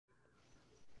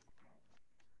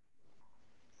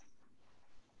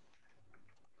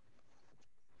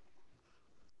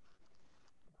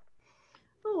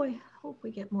hope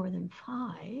we get more than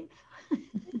 5.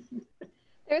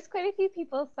 There's quite a few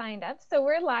people signed up. So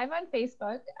we're live on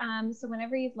Facebook. So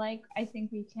whenever you'd like, I think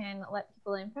we can let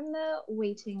people in from the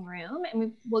waiting room,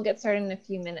 and we'll get started in a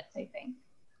few minutes, I think.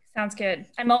 Sounds good.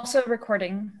 I'm also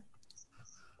recording.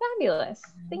 Fabulous.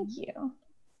 Thank you.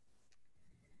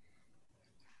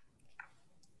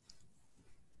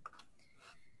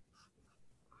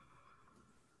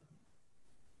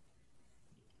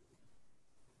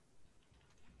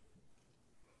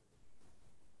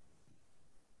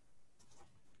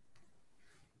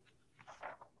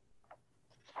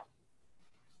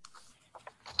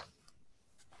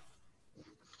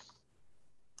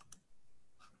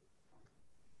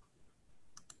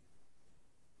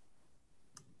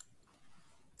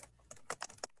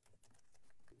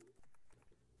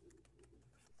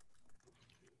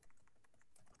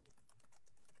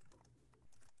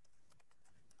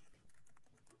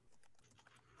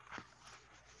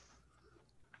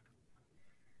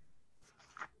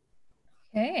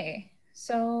 Okay,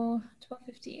 so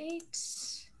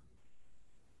 12:58.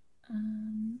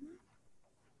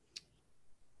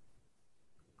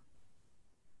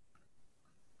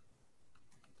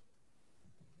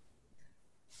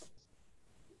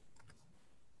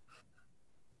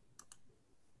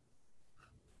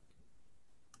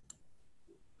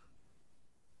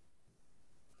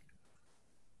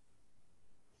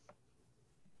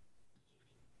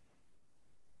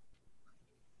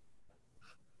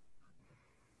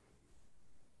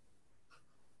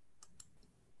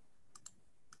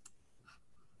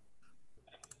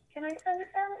 Can I send it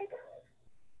down again?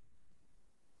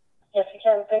 Yes, you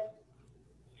can.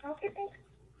 Okay, thanks.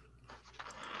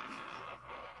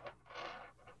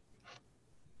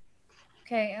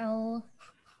 Okay,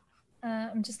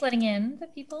 I'm just letting in the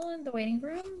people in the waiting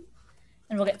room,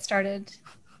 and we'll get started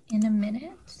in a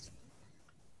minute.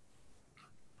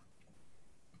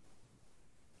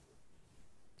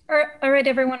 All right,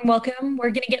 everyone, welcome.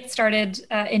 We're going to get started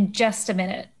in just a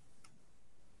minute.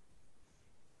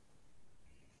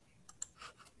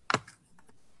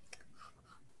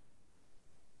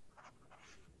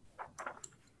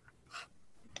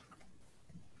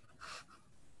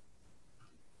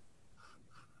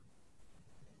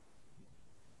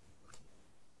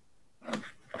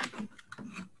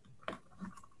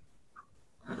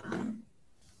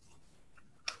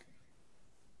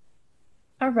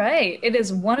 All right, it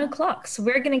is 1 o'clock, so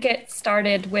we're going to get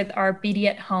started with our Beaty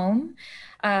at Home.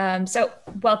 So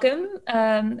welcome,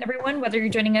 everyone, whether you're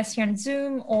joining us here on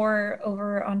Zoom or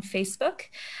over on Facebook.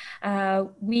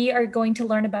 We are going to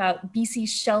learn about BC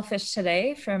shellfish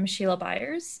today from Sheila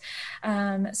Byers.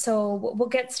 So we'll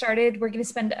get started. We're going to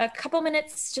spend a couple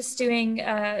minutes just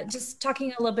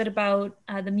talking a little bit about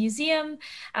the museum,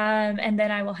 and then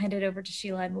I will hand it over to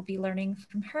Sheila and we'll be learning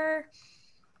from her.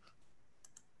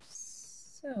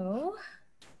 So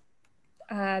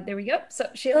there we go. So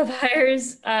Sheila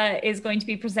Byers is going to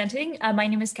be presenting. My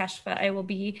name is Kashfa. I will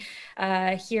be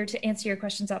here to answer your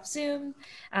questions off Zoom.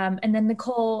 And then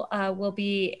Nicole will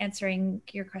be answering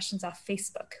your questions off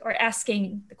Facebook, or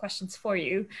asking the questions for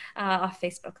you off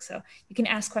Facebook. So you can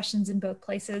ask questions in both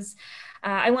places.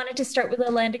 I wanted to start with a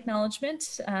land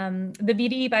acknowledgement. The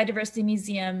Beaty Biodiversity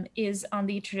Museum is on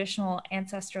the traditional,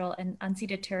 ancestral, and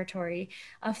unceded territory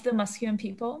of the Musqueam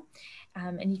people.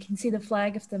 And you can see the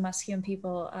flag of the Musqueam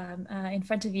people in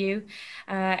front of you.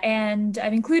 And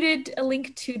I've included a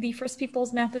link to the First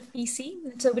Peoples map of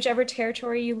BC. So whichever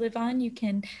territory you live on, you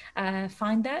can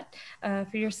find that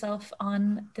for yourself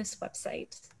on this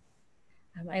website.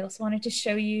 I also wanted to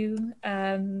show you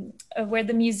where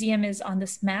the museum is on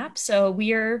this map. So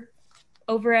we are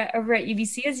over at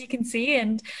UBC, as you can see,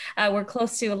 and we're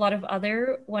close to a lot of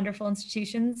other wonderful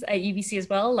institutions at UBC as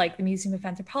well, like the Museum of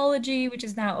Anthropology, which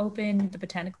is now open, the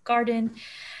Botanical Garden.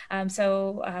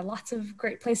 So lots of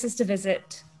great places to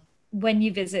visit when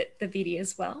you visit the Beaty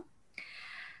as well.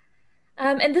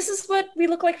 And this is what we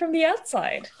look like from the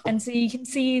outside. And so you can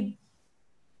see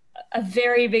a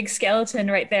very big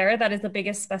skeleton right there. That is the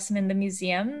biggest specimen in the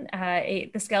museum,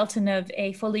 the skeleton of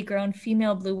a fully grown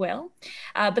female blue whale.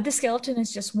 But the skeleton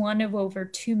is just one of over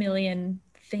 2 million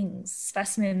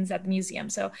specimens at the museum.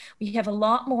 So we have a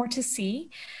lot more to see.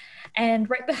 And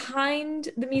right behind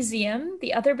the museum,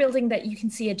 the other building that you can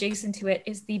see adjacent to it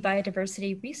is the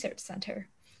Biodiversity Research Center.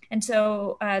 And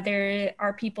so there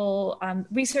are people,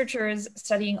 researchers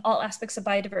studying all aspects of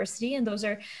biodiversity, and those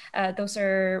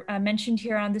are mentioned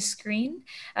here on the screen.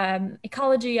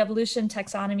 Ecology, evolution,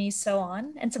 taxonomy, so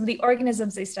on. And some of the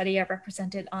organisms they study are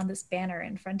represented on this banner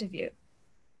in front of you.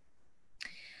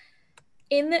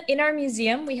 in our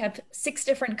museum, we have 6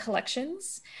 different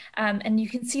collections, and you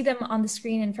can see them on the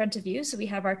screen in front of you. So we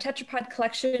have our tetrapod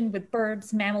collection with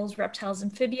birds, mammals, reptiles,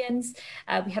 amphibians.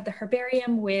 We have the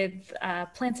herbarium with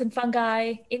plants and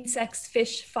fungi, insects,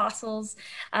 fish, fossils,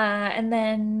 and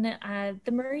then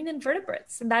the marine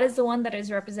invertebrates. And that is the one that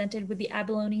is represented with the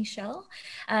abalone shell.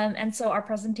 And so our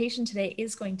presentation today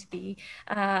is going to be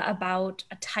about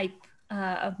a type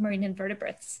of marine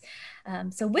invertebrates.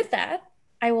 So with that,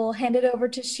 I will hand it over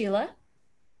to Sheila.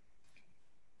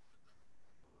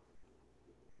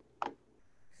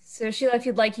 So Sheila, if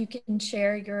you'd like, you can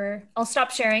share your, I'll stop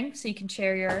sharing so you can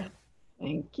share your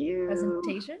Thank you.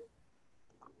 presentation.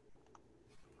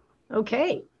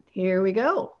 Okay, here we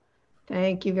go.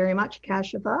 Thank you very much,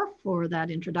 Kashifa, for that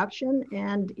introduction.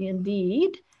 And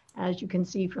indeed, as you can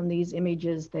see from these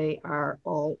images, they are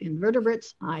all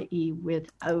invertebrates, i.e.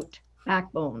 without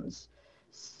backbones.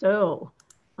 So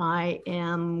I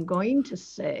am going to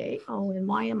say, oh, and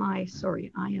why am I,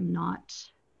 sorry, I am not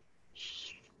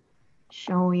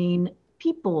showing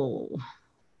people.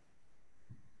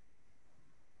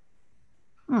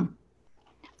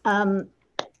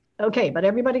 Okay, but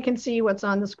everybody can see what's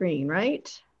on the screen,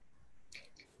 right?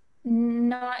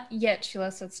 Not yet,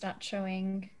 Sheila, so it's not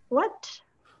showing. What?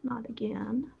 Not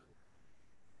again.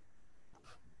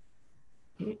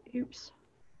 Oops.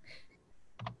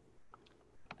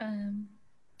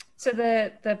 So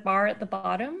the bar at the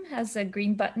bottom has a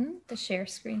green button, the share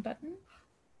screen button.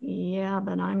 Yeah,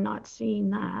 but I'm not seeing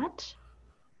that.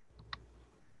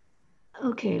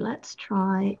 Okay, let's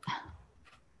try.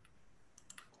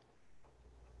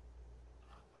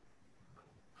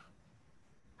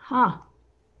 Huh.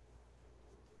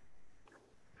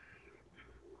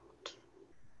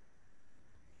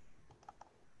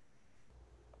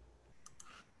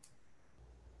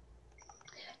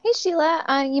 Hey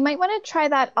Sheila, you might want to try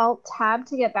that Alt tab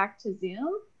to get back to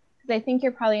Zoom, because I think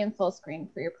you're probably in full screen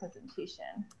for your presentation.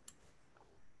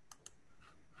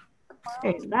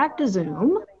 Okay, back to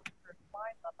Zoom.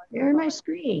 Here's my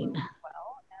screen.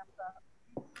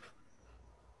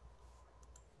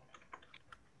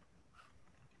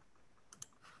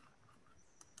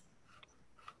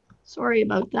 Sorry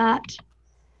about that.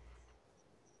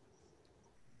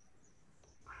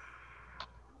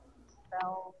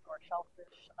 Or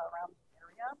shellfish around the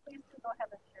area, please do go ahead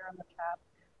and share in the chat.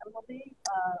 And we'll be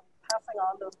passing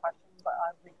on those questions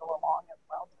as we go along as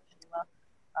well to Sheila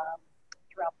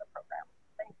throughout the program.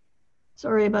 Thank you.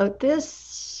 Sorry about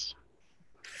this.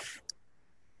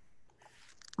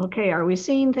 Okay, are we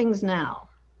seeing things now?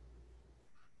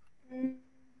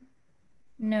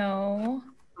 No.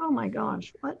 Oh my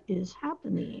gosh, what is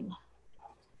happening?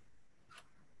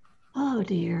 Oh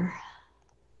dear.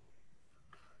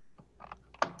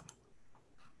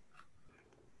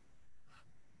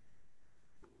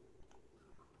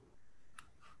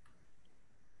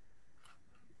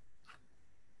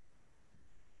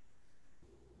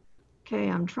 Okay,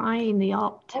 I'm trying the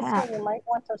Alt tab. Also, you might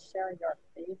want to share your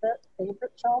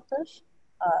favorite shellfish.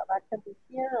 That could be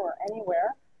here or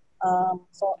anywhere.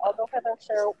 So I'll go ahead and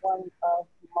share one of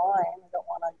mine. I don't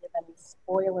want to give any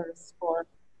spoilers for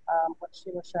what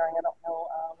she was sharing. I don't know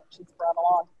what she's brought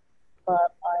along,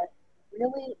 but I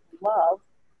really love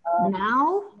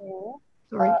now.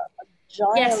 Sorry. A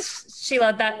giant. Yes,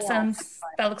 Sheila, that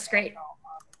looks great.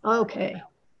 Okay,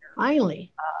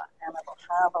 finally. And it'll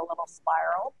have a little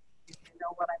spiral. If you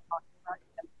know what I'm talking about,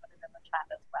 you can put it in the chat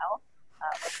as well.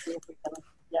 Let's see if we can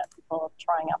get people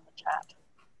trying out the chat.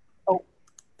 Oh.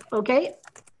 Okay,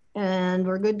 and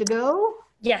we're good to go?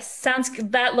 Yes, sounds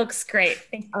good. That looks great.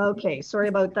 Okay, sorry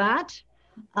about that.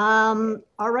 All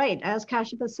right, as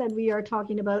Kashifa said, we are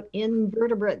talking about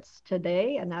invertebrates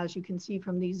today. And as you can see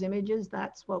from these images,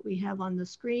 that's what we have on the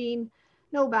screen.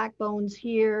 No backbones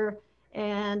here.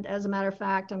 And as a matter of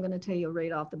fact, I'm going to tell you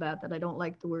right off the bat that I don't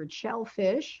like the word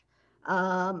shellfish.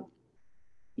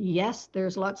 Yes,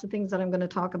 there's lots of things that I'm going to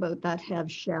talk about that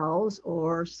have shells,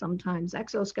 or sometimes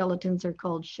exoskeletons are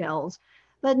called shells,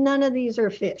 but none of these are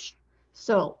fish.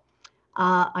 So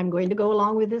I'm going to go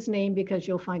along with this name because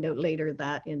you'll find out later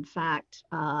that, in fact,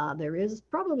 there is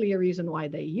probably a reason why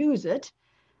they use it,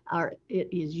 or it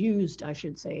is used, I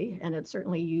should say, and it's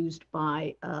certainly used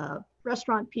by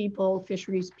restaurant people,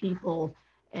 fisheries people,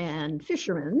 and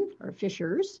fishermen or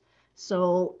fishers.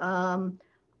 So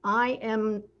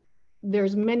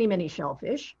there's many, many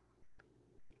shellfish,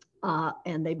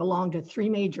 and they belong to 3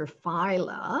 major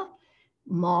phyla: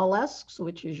 mollusks,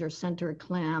 which is your center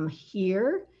clam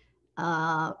here,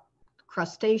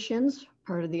 crustaceans,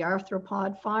 part of the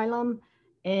arthropod phylum,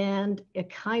 and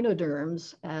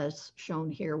echinoderms, as shown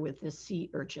here with this sea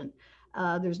urchin.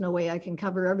 There's no way I can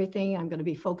cover everything. I'm going to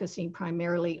be focusing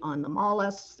primarily on the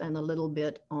mollusks and a little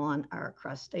bit on our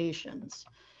crustaceans.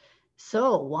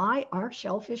 So why are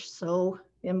shellfish so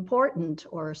important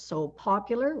or so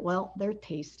popular? Well, they're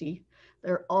tasty.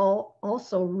 They're all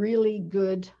also really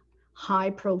good high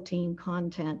protein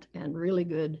content and really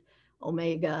good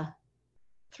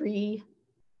omega-3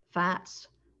 fats,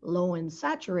 low in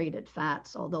saturated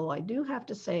fats, although I do have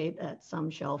to say that some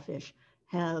shellfish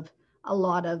have a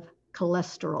lot of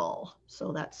cholesterol.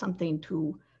 So that's something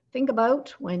to think about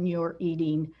when you're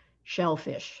eating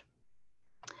shellfish.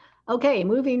 Okay,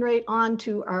 moving right on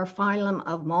to our phylum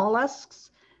of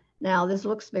mollusks. Now this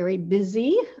looks very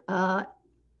busy.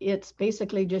 It's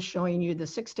basically just showing you the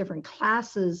 6 different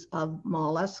classes of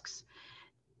mollusks.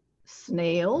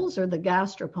 Snails or the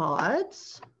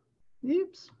gastropods.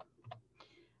 Oops.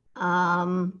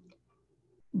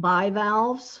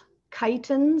 Bivalves,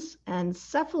 chitons, and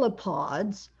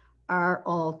cephalopods are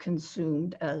all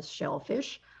consumed as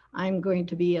shellfish. I'm going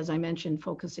to be, as I mentioned,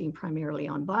 focusing primarily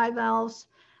on bivalves,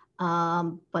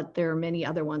 but there are many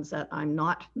other ones that I'm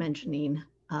not mentioning,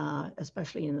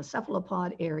 especially in the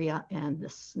cephalopod area and the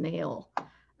snail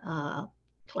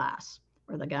class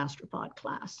or the gastropod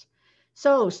class.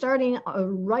 So starting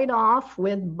right off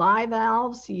with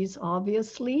bivalves, these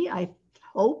obviously, I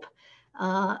hope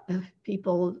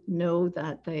people know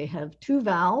that they have 2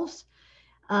 valves.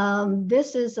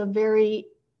 This is a very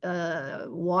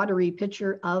watery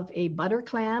picture of a butter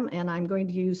clam, and I'm going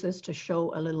to use this to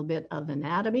show a little bit of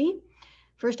anatomy.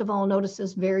 First of all, notice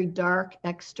this very dark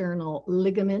external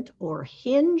ligament or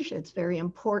hinge. It's very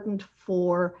important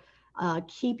for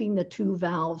keeping the 2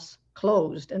 valves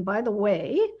closed. And by the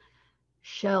way,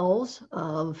 shells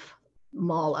of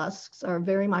mollusks are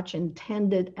very much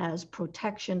intended as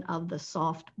protection of the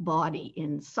soft body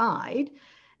inside.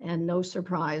 And no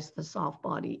surprise, the soft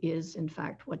body is in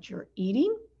fact what you're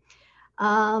eating.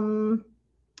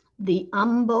 The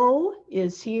umbo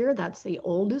is here. That's the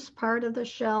oldest part of the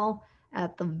shell.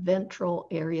 At the ventral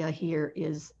area here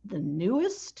is the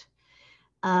newest.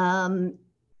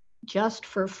 Just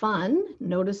for fun,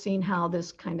 noticing how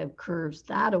this kind of curves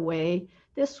that away,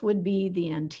 this would be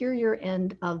the anterior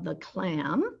end of the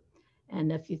clam.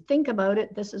 And if you think about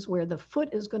it, this is where the foot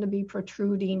is going to be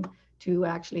protruding to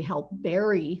actually help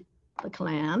bury the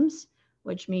clams,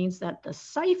 which means that the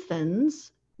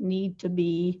siphons need to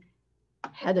be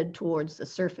headed towards the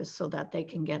surface so that they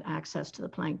can get access to the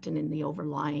plankton in the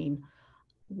overlying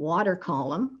water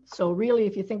column. So really,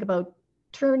 if you think about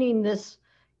turning this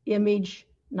image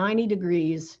 90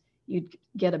 degrees, you'd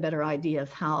get a better idea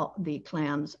of how the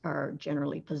clams are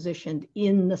generally positioned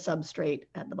in the substrate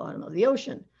at the bottom of the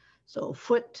ocean. So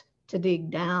foot to dig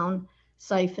down,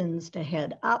 siphons to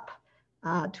head up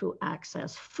to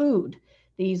access food.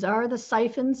 These are the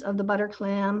siphons of the butter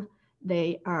clam.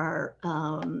 They are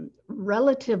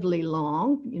relatively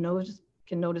long. You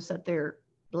can notice that they're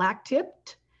black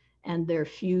tipped and they're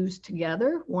fused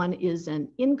together. One is an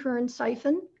in-current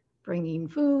siphon, bringing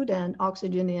food and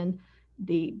oxygen in.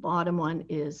 The bottom one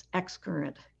is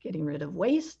excurrent, getting rid of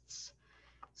wastes.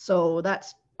 So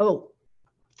that's,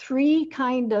 3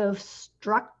 kind of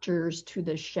structures to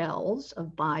the shells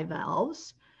of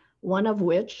bivalves, one of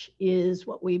which is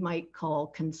what we might call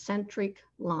concentric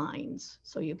lines.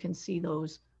 So you can see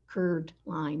those curved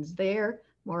lines there.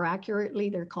 More accurately,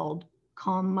 they're called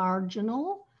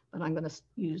comarginal, but I'm going to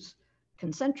use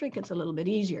concentric. It's a little bit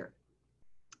easier.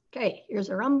 Okay, here's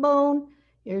a rump bone.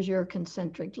 Here's your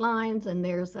concentric lines, and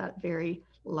there's that very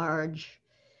large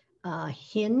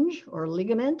hinge or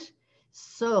ligament.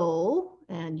 So,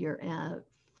 and your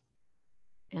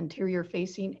anterior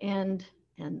facing end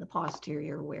and the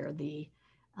posterior where the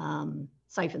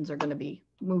siphons are going to be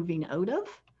moving out of.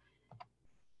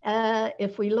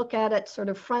 If we look at it sort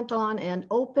of front on and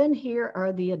open, here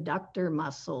are the adductor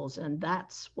muscles, and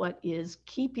that's what is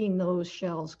keeping those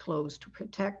shells closed to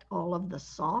protect all of the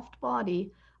soft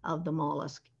body of the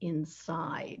mollusk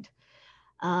inside.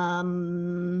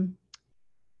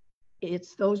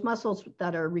 It's those muscles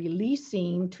that are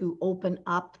releasing to open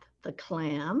up the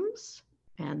clams,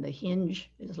 and the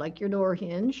hinge is like your door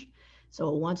hinge.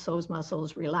 So once those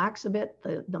muscles relax a bit,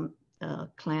 the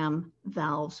clam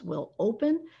valves will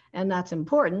open, and that's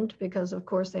important because of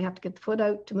course they have to get the foot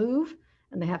out to move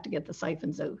and they have to get the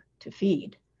siphons out to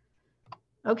feed.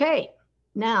 Okay,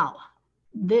 now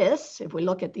this, if we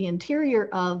look at the interior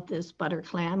of this butter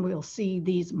clam, we'll see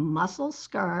these muscle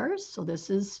scars. So this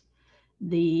is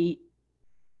the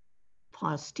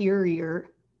posterior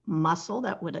muscle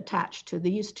that would attach to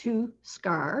these 2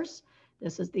 scars.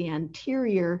 This is the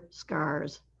anterior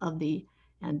scars of the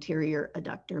anterior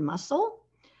adductor muscle.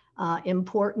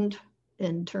 Important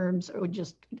in terms, or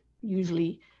just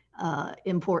usually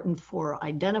important for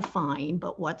identifying,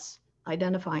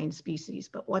 identifying species.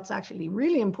 But what's actually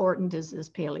really important is this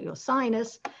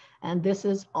paleocynus, and this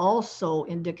is also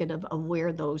indicative of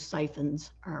where those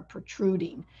siphons are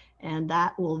protruding. And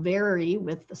that will vary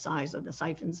with the size of the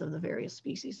siphons of the various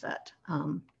species that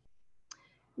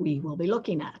we will be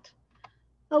looking at.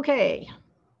 Okay,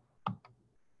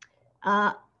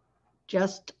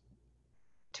 just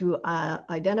to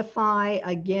identify,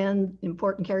 again,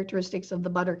 important characteristics of the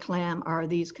butter clam are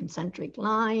these concentric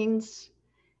lines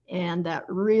and that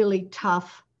really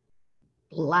tough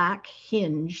black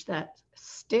hinge that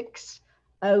sticks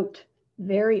out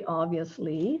very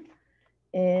obviously.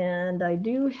 And I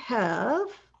do have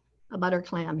a butter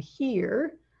clam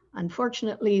here.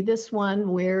 Unfortunately, this one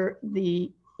where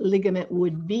the ligament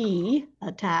would be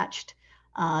attached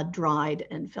dried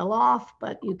and fell off,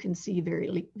 but you can see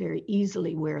very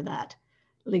easily where that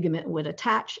ligament would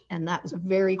attach, and that was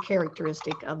very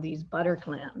characteristic of these butter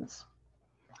clams.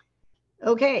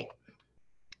 Okay,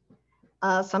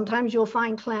 sometimes you'll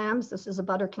find clams, this is a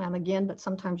butter clam again, but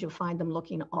sometimes you'll find them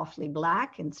looking awfully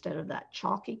black instead of that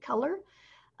chalky color.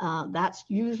 That's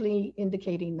usually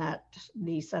indicating that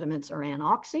the sediments are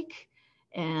anoxic,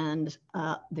 and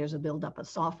there's a buildup of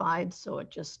sulfides, so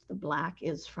the black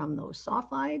is from those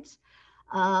sulfides.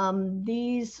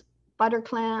 These butter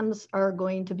clams are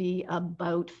going to be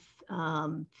about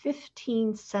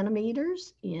 15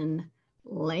 centimeters in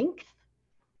length,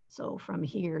 so from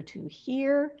here to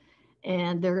here,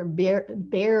 and they're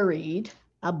buried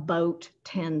about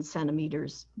 10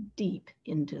 centimeters deep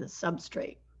into the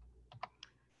substrate.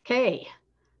 Okay.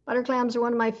 Butter clams are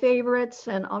one of my favorites,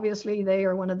 and obviously they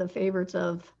are one of the favorites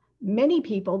of many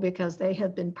people because they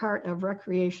have been part of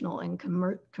recreational and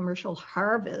commercial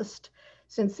harvest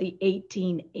since the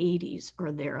 1880s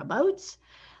or thereabouts.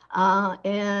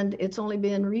 And it's only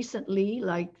been recently,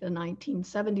 like the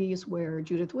 1970s, where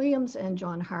Judith Williams and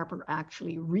John Harper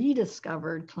actually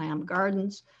rediscovered clam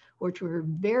gardens, which were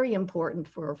very important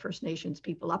for First Nations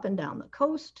people up and down the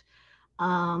coast.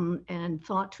 And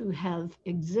thought to have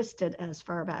existed as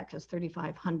far back as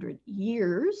 3,500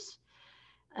 years.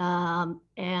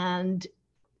 And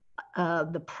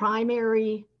the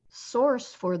primary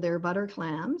source for their butter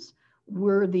clams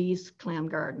were these clam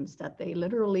gardens that they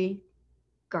literally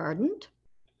gardened.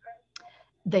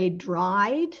 They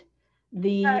dried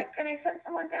the... Can I send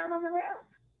someone down on the rail?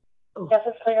 Oh. Yes,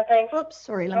 it's clear, thanks. Oops,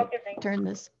 sorry, let me turn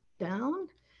this down.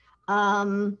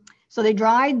 So they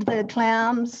dried the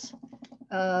clams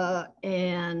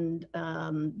and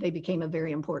they became a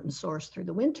very important source through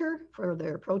the winter for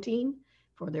their protein,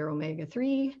 for their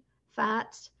omega-3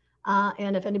 fats.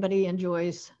 And if anybody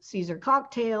enjoys Caesar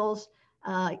cocktails,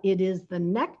 it is the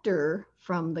nectar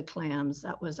from the clams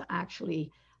that was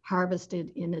actually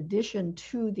harvested in addition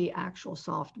to the actual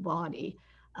soft body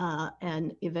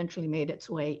and eventually made its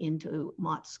way into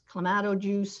Mott's clamato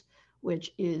juice,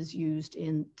 which is used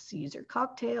in Caesar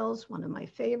cocktails, one of my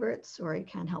favorites. Sorry,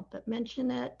 can't help but mention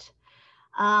it.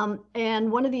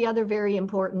 And one of the other very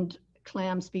important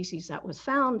clam species that was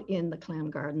found in the clam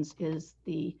gardens is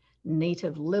the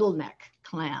native little neck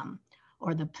clam,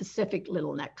 or the Pacific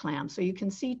little neck clam. So you can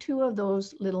see two of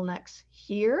those little necks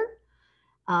here.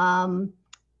 And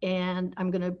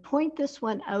I'm going to point this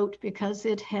one out because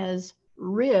it has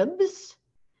ribs.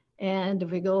 And if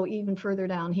we go even further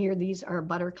down here, these are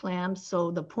butter clams.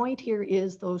 So the point here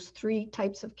is those three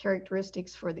types of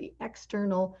characteristics for the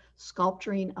external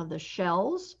sculpturing of the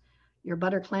shells. Your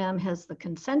butter clam has the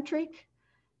concentric.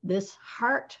 This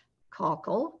heart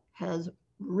cockle has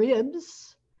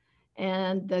ribs.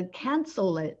 And the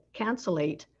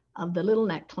cancellate of the little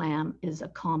neck clam is a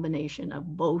combination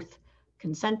of both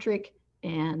concentric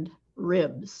and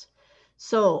ribs.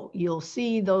 So you'll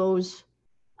see those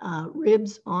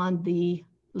ribs on the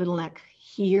little neck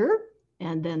here,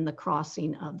 and then the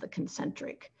crossing of the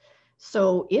concentric.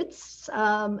 So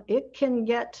it can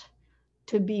get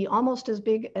to be almost as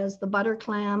big as the butter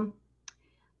clam.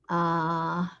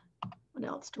 What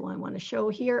else do I want to show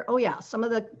here? Oh yeah, some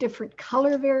of the different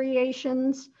color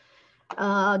variations.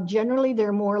 Generally,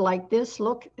 they're more like this.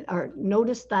 Look, or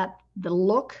notice that the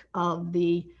look of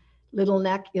the little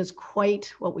neck is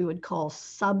quite what we would call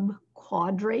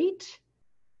subquadrate.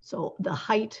 So the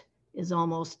height is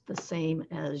almost the same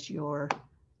as your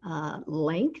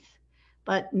length.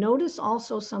 But notice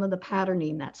also some of the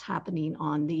patterning that's happening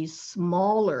on these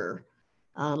smaller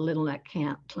little neck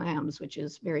clams, which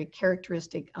is very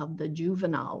characteristic of the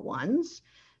juvenile ones.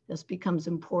 This becomes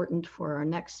important for our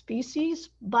next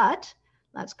species, but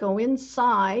let's go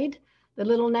inside the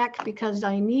little neck, because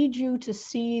I need you to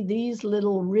see these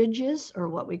little ridges, or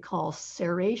what we call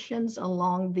serrations,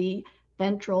 along the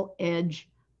ventral edge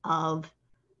of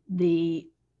the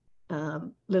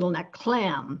little neck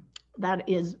clam. That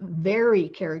is very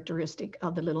characteristic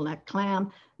of the little neck clam.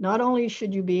 Not only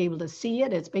should you be able to see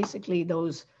it, it's basically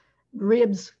those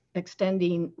ribs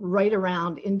extending right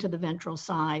around into the ventral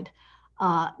side.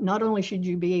 Not only should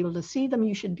you be able to see them,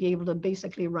 you should be able to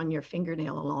basically run your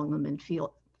fingernail along them and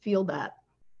feel that,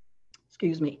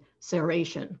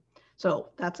 serration. So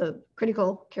that's a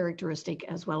critical characteristic,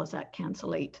 as well as that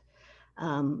cancellate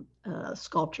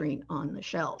sculpturing on the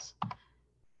shells.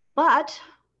 But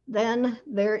then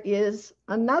there is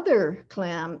another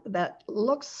clam that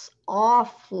looks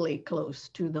awfully close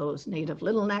to those native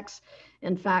little necks.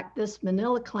 In fact, this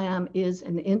manila clam is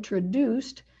an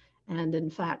introduced, and in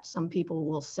fact, some people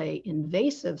will say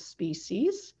invasive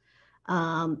species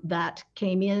that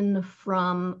came in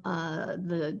from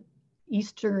the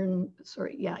eastern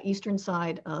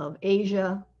side of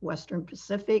Asia, Western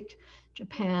Pacific,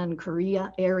 Japan,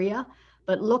 Korea area.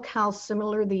 But look how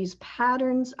similar these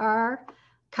patterns are.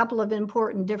 Couple of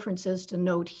important differences to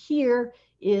note here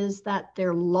is that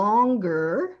they're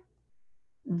longer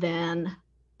than,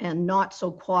 and not so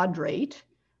quadrate,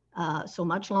 so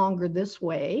much longer this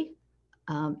way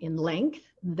in length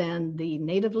than the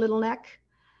native little neck.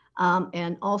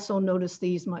 And also notice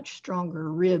these much stronger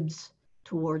ribs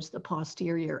towards the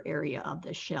posterior area of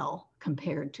the shell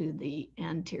compared to the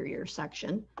anterior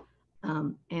section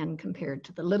and compared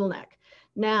to the little neck.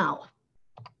 Now,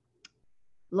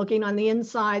 looking on the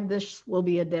inside, this will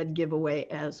be a dead giveaway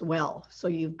as well. So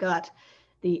you've got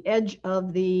the edge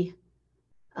of the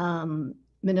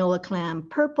manila clam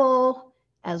purple,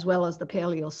 as well as the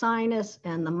paleocyanus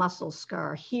and the mussel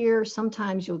scar here.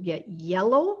 Sometimes you'll get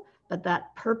yellow, but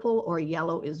that purple or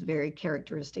yellow is very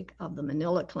characteristic of the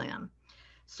manila clam.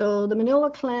 So the manila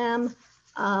clam,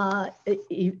 the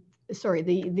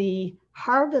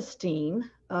harvesting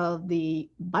of the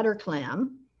butter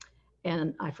clam,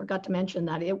 and I forgot to mention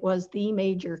that it was the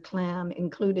major clam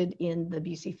included in the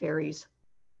BC Ferries'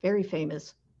 very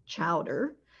famous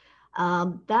chowder.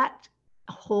 That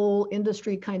whole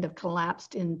industry kind of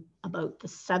collapsed in about the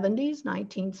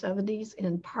 1970s,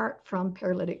 in part from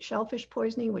paralytic shellfish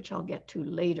poisoning, which I'll get to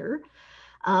later.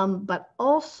 But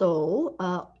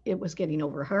also it was getting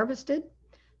over harvested.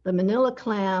 The manila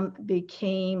clam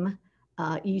became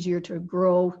easier to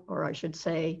grow, or I should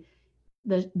say,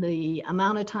 the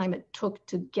amount of time it took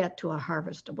to get to a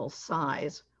harvestable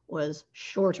size was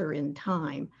shorter in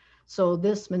time. So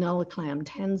this manila clam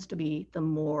tends to be the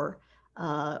more,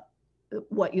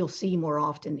 what you'll see more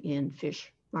often in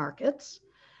fish markets.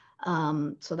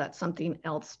 So that's something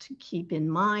else to keep in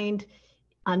mind.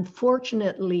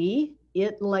 Unfortunately,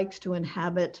 it likes to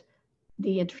inhabit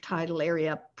the intertidal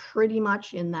area pretty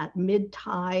much in that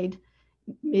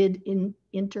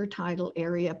mid-intertidal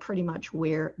area, pretty much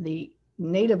where the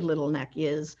native little neck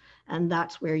is, and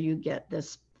that's where you get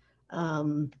this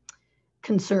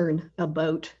concern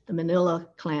about the manila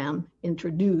clam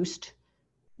introduced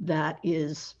that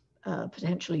is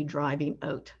potentially driving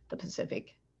out the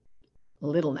Pacific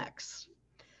little necks.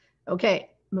 Okay,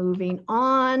 moving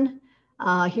on.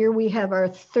 Here we have our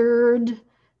third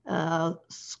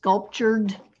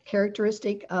sculptured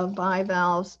characteristic of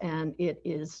bivalves, and it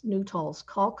is Nuttall's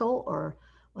cockle, or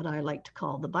what I like to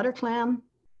call the butter clam.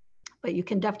 But you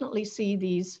can definitely see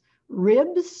these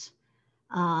ribs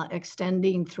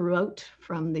extending throughout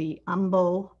from the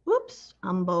umbo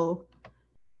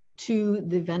to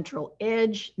the ventral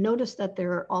edge. Notice that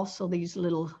there are also these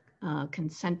little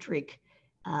concentric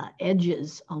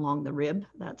edges along the rib.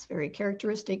 That's very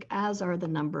characteristic, as are the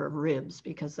number of ribs,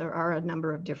 because there are a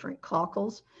number of different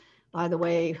cockles. By the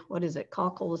way, what is it?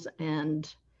 Cockles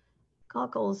and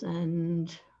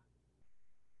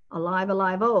Alive,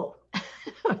 Alive, Oh.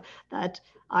 That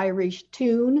Irish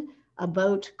tune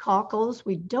about cockles.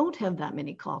 We don't have that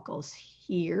many cockles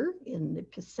here in the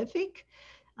Pacific.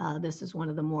 This is one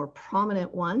of the more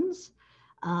prominent ones.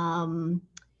 What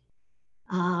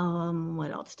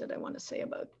else did I want to say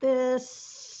about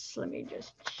this? Let me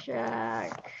just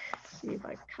check, see if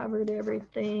I covered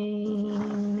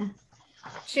everything.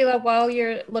 Sheila, while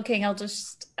you're looking, I'll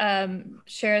just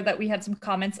share that we had some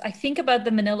comments. I think about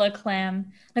the manila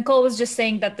clam. Nicole was just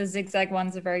saying that the zigzag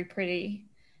ones are very pretty.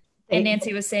 And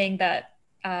Nancy was saying that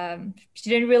she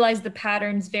didn't realize the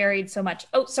patterns varied so much.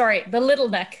 Oh, sorry, the little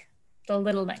neck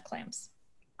clams.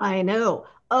 I know.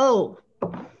 Oh,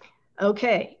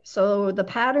 okay. So the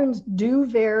patterns do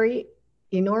vary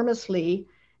enormously,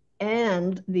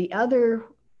 and the other,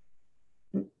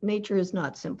 nature is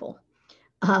not simple.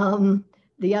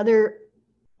 The other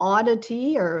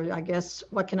oddity, or I guess,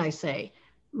 what can I say,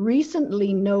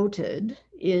 recently noted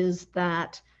is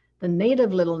that the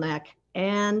native little neck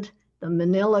and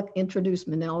the introduced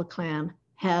manila clam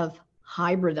have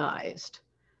hybridized.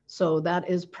 So that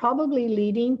is probably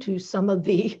leading to some of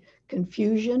the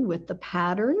confusion with the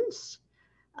patterns,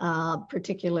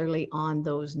 particularly on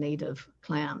those native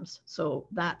clams. So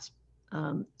that's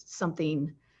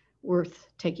something worth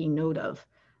taking note of.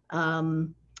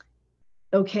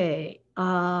 Okay.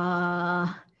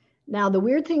 Now, the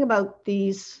weird thing about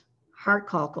these heart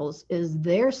cockles is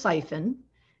their siphon,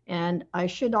 and I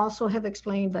should also have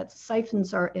explained that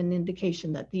siphons are an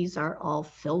indication that these are all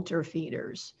filter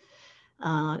feeders.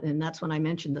 And that's when I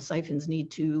mentioned the siphons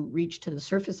need to reach to the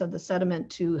surface of the sediment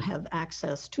to have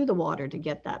access to the water to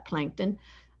get that plankton.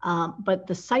 But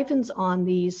the siphons on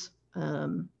these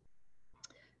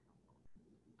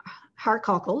heart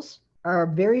cockles are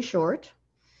very short,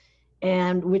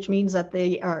 and which means that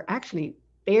they are actually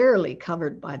barely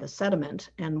covered by the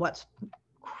sediment. And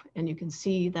you can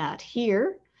see that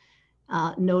here.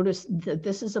 Notice that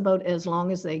this is about as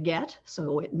long as they get,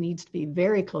 so it needs to be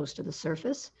very close to the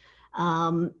surface.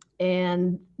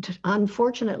 And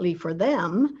unfortunately for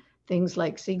them, things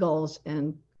like seagulls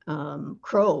and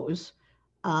crows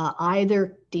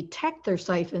either detect their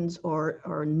siphons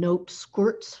or note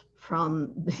squirts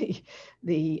from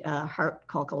the heart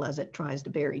cockle as it tries to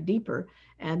bury deeper,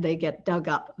 and they get dug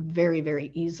up very,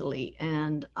 very easily.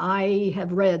 And I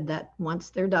have read that once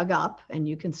they're dug up, and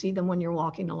you can see them when you're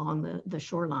walking along the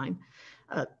shoreline,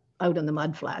 out in the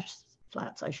mud flats,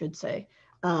 I should say,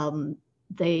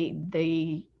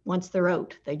 they once they're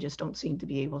out, they just don't seem to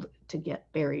be able to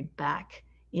get buried back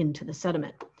into the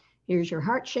sediment. Here's your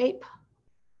heart shape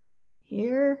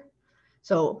here.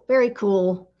 So very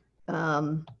cool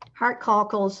heart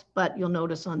cockles, but you'll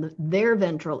notice on their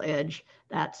ventral edge,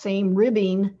 that same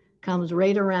ribbing comes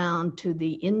right around to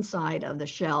the inside of the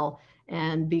shell,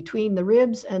 and between the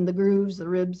ribs and the grooves,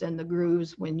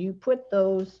 when you put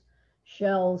those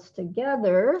shells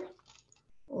together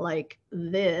like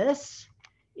this,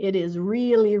 it is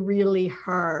really, really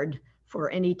hard for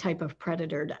any type of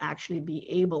predator to actually be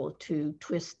able to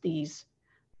twist these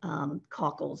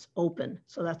cockles open.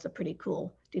 So that's a pretty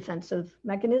cool defensive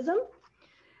mechanism.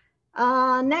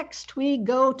 Next, we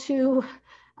go to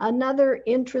another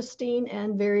interesting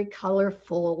and very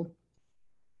colorful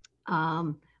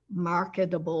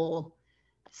marketable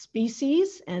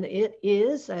species, and it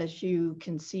is, as you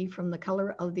can see from the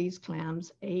color of these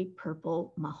clams, a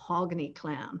purple mahogany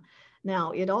clam.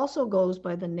 Now, it also goes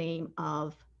by the name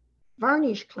of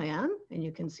varnish clam, and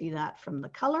you can see that from the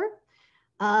color.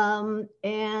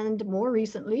 And more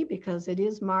recently, because it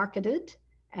is marketed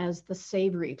as the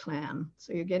savory clam.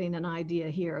 So you're getting an idea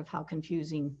here of how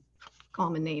confusing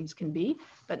common names can be.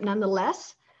 But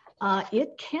nonetheless,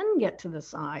 it can get to the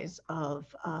size of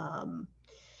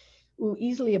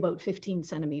easily about 15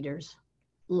 centimeters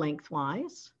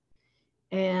lengthwise.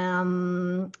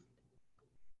 And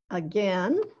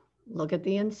again, look at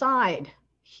the inside.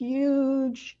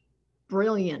 Huge,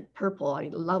 brilliant purple. I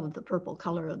love the purple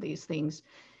color of these things,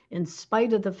 in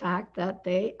spite of the fact that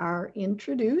they are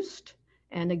introduced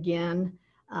and again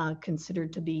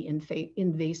considered to be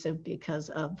invasive because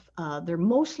of they're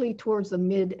mostly towards the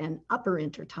mid and upper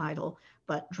intertidal,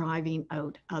 but driving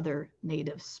out other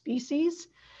native species.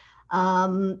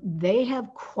 They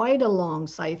have quite a long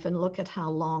siphon. Look at how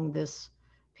long this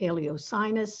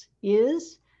paleocynus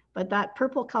is, but that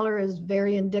purple color is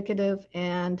very indicative,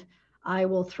 and I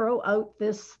will throw out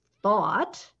this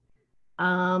thought.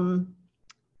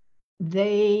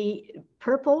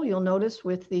 Purple, you'll notice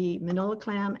with the manila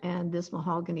clam and this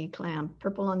mahogany clam,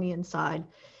 purple on the inside,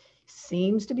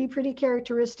 seems to be pretty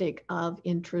characteristic of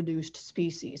introduced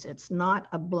species. It's not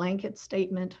a blanket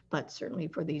statement, but certainly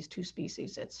for these two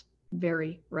species, it's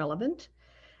very relevant.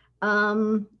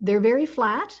 They're very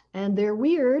flat, and they're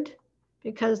weird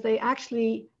because they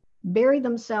actually bury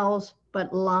themselves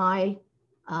but lie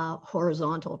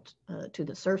horizontal to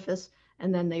the surface,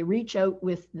 and then they reach out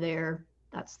with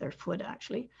that's their foot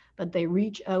actually, but they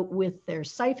reach out with their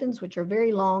siphons, which are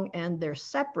very long, and they're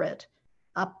separate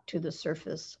up to the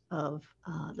surface of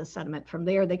the sediment. From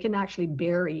there, they can actually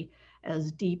bury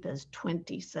as deep as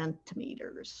 20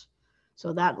 centimeters.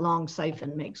 So that long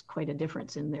siphon makes quite a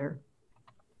difference in their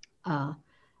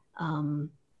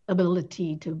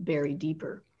ability to bury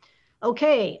deeper.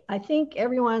 Okay, I think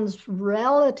everyone's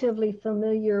relatively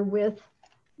familiar with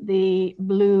the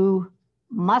blue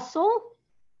mussel.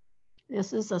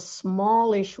 This is a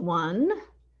smallish one,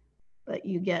 but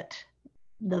you get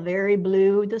the very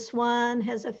blue. This one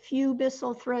has a few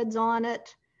byssal threads on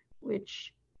it,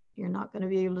 which you're not going to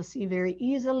be able to see very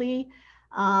easily.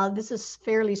 This is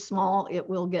fairly small. It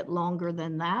will get longer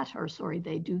than that, or sorry,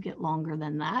 they do get longer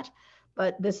than that.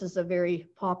 But this is a very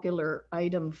popular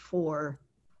item for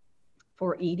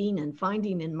eating and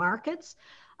finding in markets.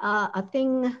 A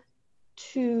thing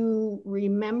to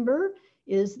remember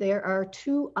is there are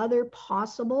 2 other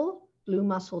possible blue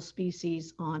mussel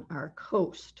species on our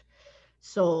coast.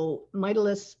 So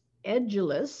Mytilus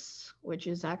edulis, which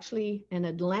is actually an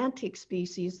Atlantic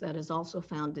species that is also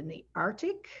found in the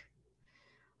Arctic,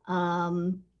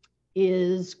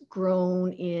 is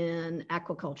grown in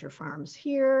aquaculture farms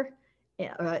here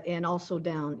and also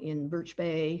down in Birch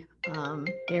Bay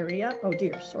area. Oh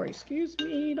dear, sorry, excuse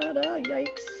me,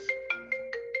 yikes.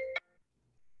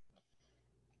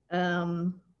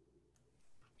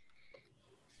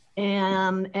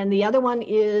 And the other one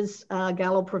is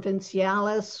Gallo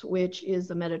provincialis, which is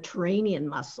the Mediterranean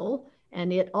mussel,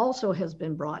 and it also has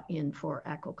been brought in for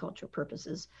aquaculture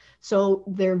purposes. So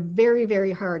they're very,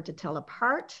 very hard to tell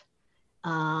apart.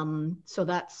 So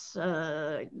that's,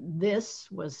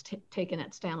 this was taken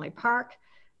at Stanley Park.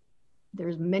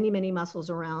 There's many, many mussels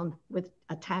around with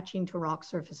attaching to rock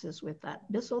surfaces with that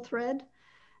byssal thread.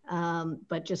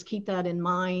 But just keep that in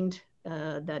mind,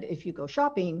 that if you go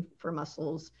shopping for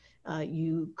mussels,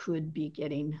 you could be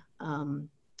getting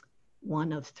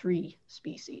one of 3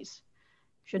 species.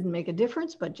 Shouldn't make a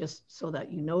difference, but just so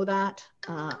that you know that.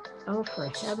 Oh, for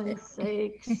heaven's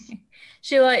sakes.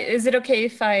 Sheila, is it okay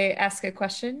if I ask a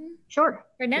question? Sure.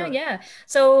 Right now, sure. yeah.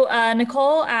 So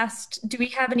Nicole asked, do we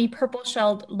have any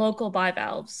purple-shelled local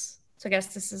bivalves? So I guess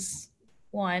this is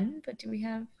one, but do we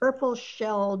have?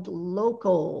 Purple-shelled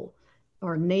local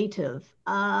or native.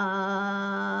 Other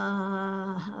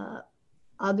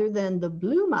than the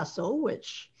blue mussel,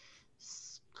 which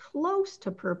is close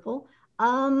to purple,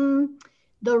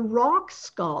 the rock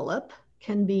scallop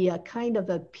can be a kind of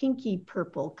a pinky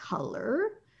purple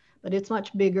color, but it's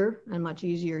much bigger and much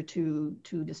easier to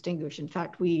distinguish. In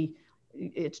fact,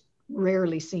 it's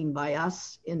rarely seen by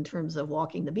us in terms of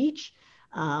walking the beach,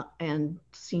 and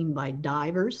seen by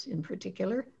divers in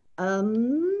particular.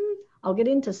 I'll get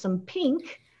into some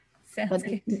pink, but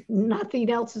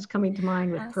nothing else is coming to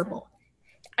mind with purple.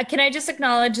 Can I just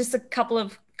acknowledge just a couple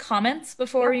of comments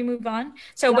before we move on?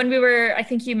 So when we were, I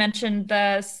think you mentioned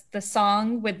the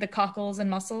song with the cockles and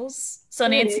mussels. So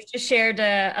Nancy just shared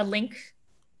a link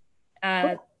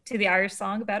to the Irish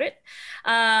song about it.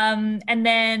 And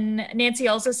then Nancy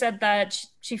also said that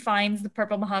she finds the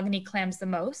purple mahogany clams the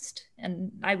most,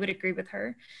 and I would agree with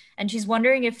her. And she's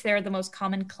wondering if they're the most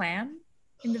common clam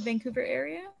in the Vancouver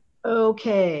area.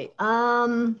 Okay.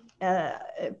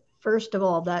 First of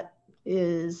all, that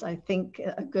is, I think,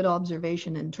 a good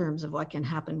observation in terms of what can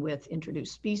happen with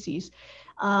introduced species.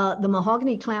 The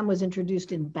mahogany clam was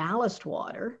introduced in ballast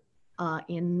water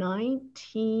in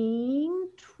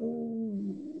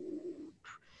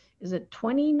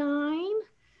 1929?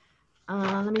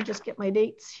 Let me just get my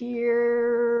dates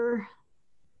here.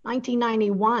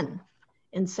 1991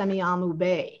 in Semiahmoo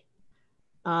Bay.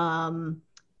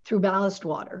 Through ballast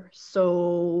water.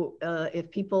 So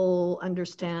if people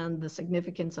understand the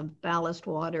significance of ballast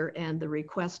water and the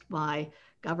request by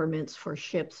governments for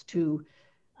ships to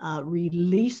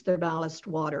release their ballast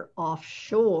water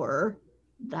offshore,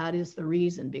 that is the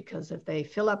reason, because if they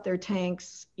fill up their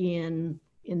tanks in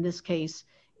this case,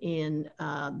 in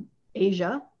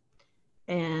Asia,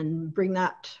 and bring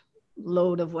that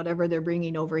load of whatever they're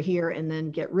bringing over here and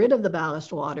then get rid of the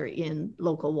ballast water in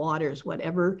local waters,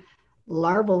 whatever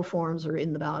larval forms are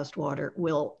in the ballast water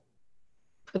will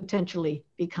potentially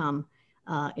become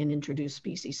an introduced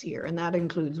species here. And that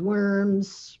includes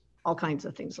worms, all kinds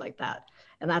of things like that.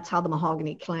 And that's how the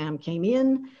mahogany clam came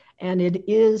in. And it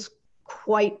is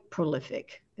quite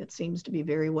prolific. It seems to be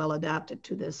very well adapted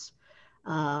to this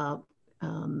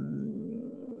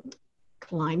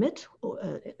climate,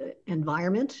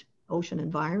 environment, ocean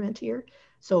environment here.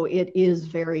 So it is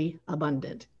very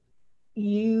abundant.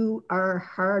 You are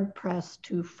hard pressed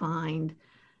to find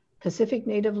Pacific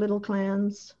native little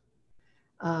clams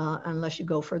unless you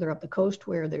go further up the coast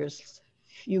where there's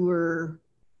fewer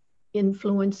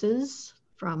influences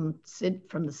from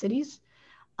the cities.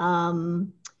 I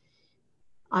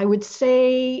would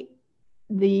say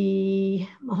the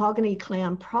mahogany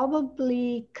clam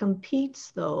probably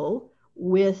competes though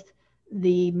with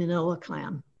the manila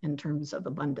clam in terms of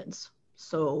abundance.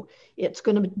 So it's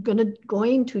going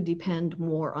to depend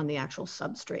more on the actual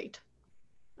substrate.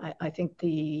 I think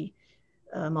the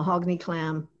mahogany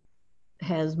clam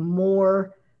has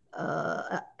more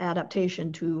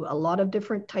adaptation to a lot of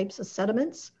different types of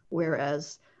sediments,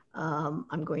 whereas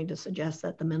I'm going to suggest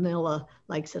that the manila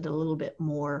likes it a little bit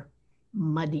more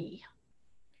muddy.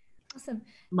 Awesome.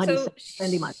 Muddy, So,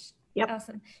 sandy mud. Yep.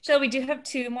 Awesome. Sheila, we do have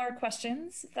 2 more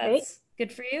questions. That's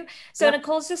good for you. So Yep.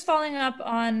 Nicole's just following up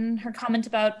on her comment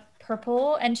about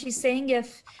purple, and she's saying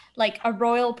if like a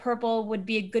royal purple would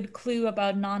be a good clue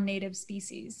about non-native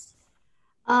species.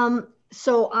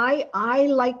 So I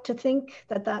like to think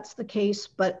that that's the case,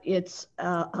 but it's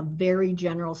a very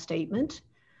general statement,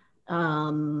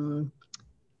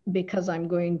 because I'm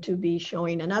going to be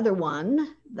showing another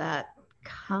one that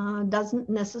doesn't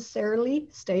necessarily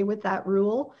stay with that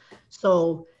rule.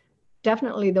 So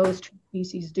definitely those 2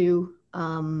 species do,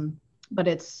 but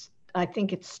I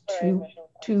think it's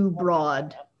too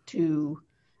broad to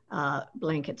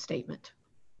blanket statement.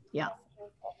 Yeah.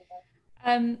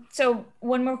 So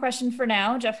one more question for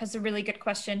now. Jeff has a really good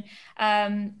question.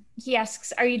 He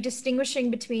asks, are you distinguishing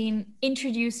between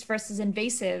introduced versus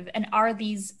invasive, and are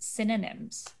these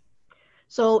synonyms?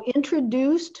 So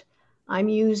introduced, I'm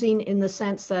using in the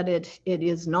sense that it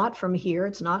is not from here,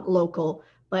 it's not local,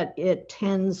 but it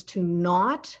tends to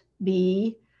not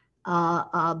be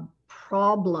a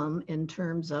problem in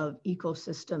terms of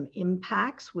ecosystem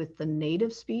impacts with the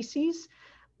native species.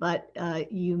 But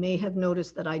you may have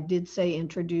noticed that I did say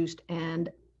introduced and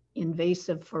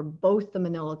invasive for both the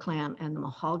manila clam and the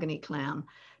mahogany clam,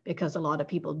 because a lot of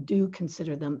people do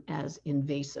consider them as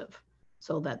invasive,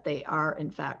 so that they are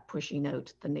in fact pushing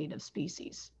out the native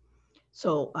species.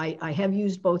 So I have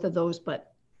used both of those,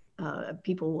 but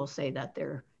people will say that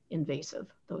they're invasive,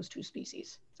 those 2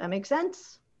 species. Does that make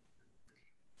sense?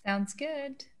 Sounds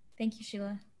good. Thank you,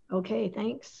 Sheila. Okay,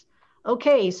 thanks.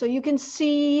 Okay, so you can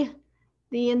see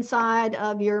the inside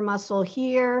of your mussel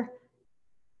here.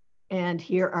 And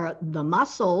here are the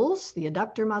mussels, the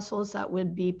adductor mussels that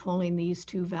would be pulling these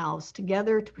 2 valves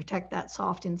together to protect that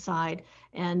soft inside,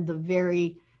 and the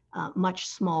very much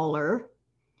smaller,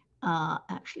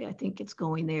 actually I think it's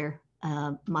going there,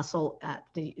 mussel at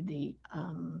the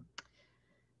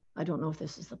I don't know if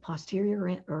this is the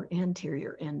posterior or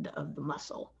anterior end of the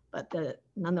mussel, but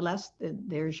nonetheless,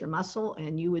 there's your mussel,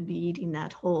 and you would be eating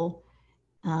that whole,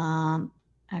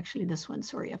 actually this one,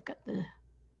 sorry, I've got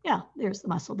there's the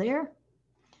mussel there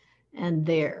and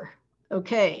there.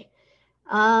 Okay,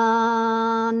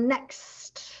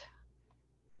 next.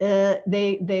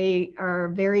 They are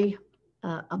very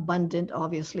abundant,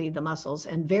 obviously, the mussels,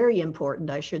 and very important,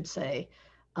 I should say.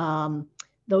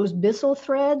 Those byssal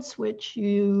threads, which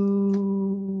you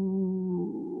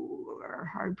are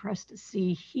hard pressed to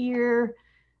see here,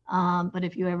 but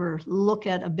if you ever look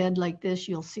at a bed like this,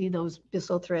 you'll see those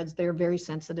byssal threads. They're very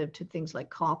sensitive to things like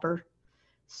copper.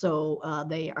 So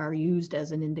they are used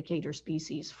as an indicator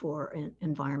species for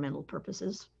environmental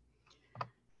purposes.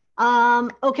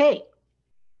 Okay,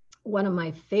 one of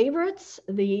my favorites,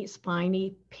 the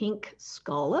spiny pink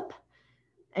scallop.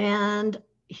 And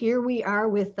here we are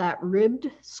with that ribbed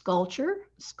sculpture,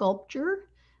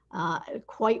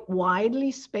 quite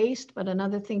widely spaced, but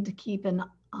another thing to keep an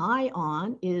eye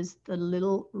on is the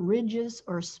little ridges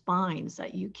or spines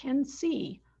that you can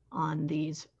see on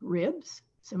these ribs,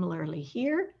 similarly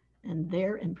here and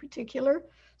there in particular.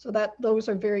 So those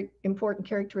are very important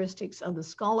characteristics of the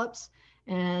scallops,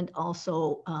 and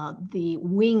also the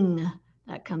wing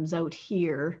that comes out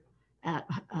here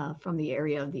from the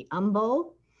area of the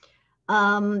umbo.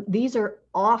 These are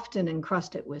often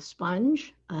encrusted with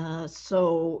sponge,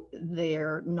 so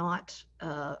they're not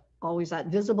always that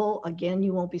visible. Again,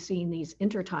 you won't be seeing these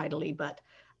intertidally, but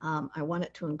I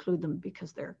wanted to include them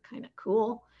because they're kind of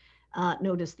cool.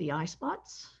 Notice the eye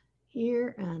spots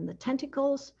here and the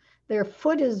tentacles. Their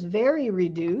foot is very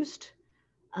reduced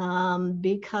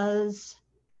because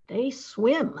they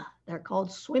swim. They're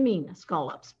called swimming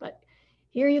scallops, but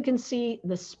here you can see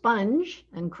the sponge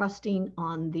encrusting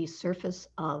on the surface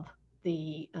of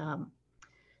the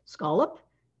scallop.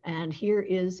 And here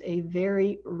is a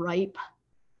very ripe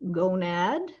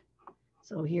gonad.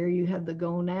 So here you have the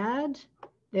gonad.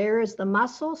 There is the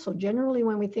mussel. So generally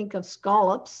when we think of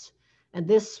scallops, and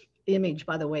this image,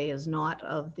 by the way, is not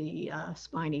of the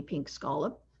spiny pink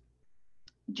scallop.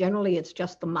 Generally, it's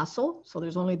just the mussel. So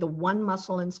there's only the one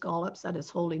mussel in scallops that is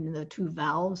holding the 2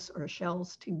 valves or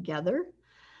shells together.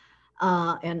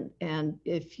 And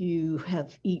if you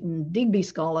have eaten Digby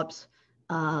scallops,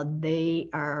 they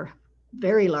are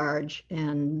very large,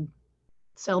 and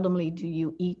seldomly do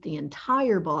you eat the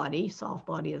entire body, soft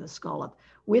body of the scallop.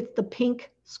 With the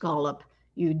pink scallop,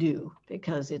 you do,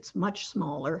 because it's much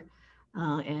smaller,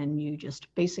 and you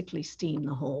just basically steam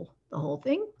the whole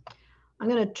thing. I'm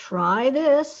going to try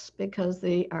this because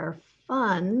they are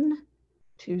fun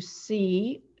to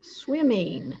see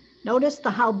swimming. Notice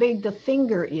how big the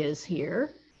finger is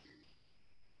here.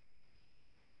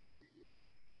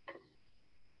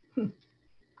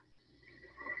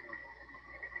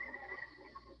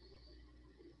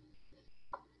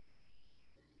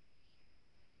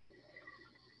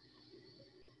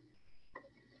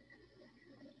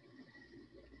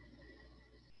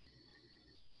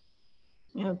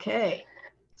 Okay,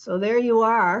 so there you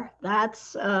are.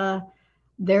 That's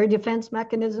their defense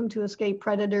mechanism to escape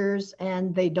predators,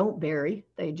 and they don't bury.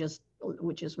 They just,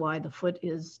 which is why the foot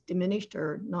is diminished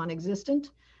or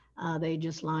non-existent. They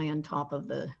just lie on top of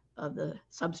the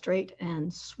substrate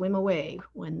and swim away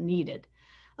when needed.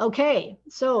 Okay,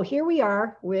 so here we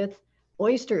are with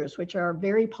oysters, which are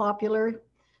very popular.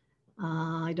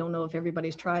 I don't know if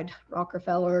everybody's tried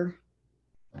Rockefeller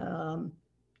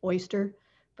oyster,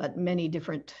 but many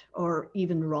different, or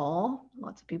even raw.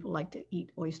 Lots of people like to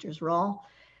eat oysters raw.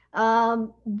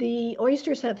 The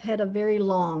oysters have had a very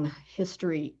long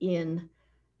history in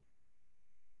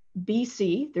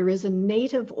BC. There is a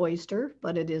native oyster,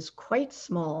 but it is quite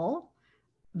small,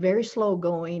 very slow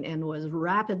going, and was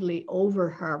rapidly over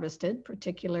harvested,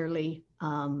 particularly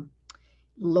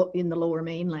in the lower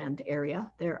mainland area.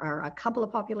 There are a couple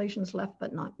of populations left,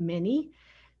 but not many.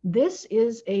 This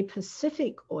is a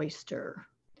Pacific oyster,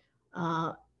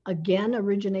 again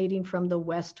originating from the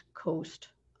west coast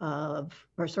of,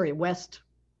 West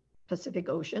Pacific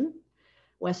Ocean,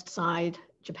 west side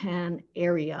Japan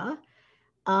area.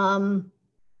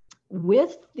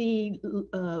 With the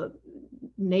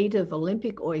native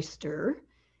Olympic oyster,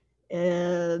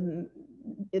 I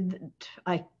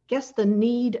guess the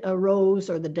need arose,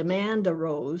 or the demand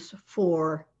arose,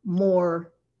 for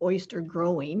more oyster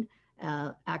growing,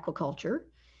 aquaculture.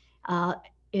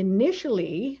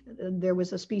 Initially, there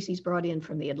was a species brought in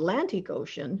from the Atlantic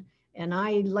Ocean, and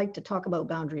I like to talk about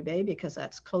Boundary Bay because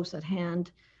that's close at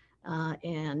hand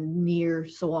and near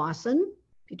Tsawwassen,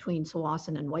 between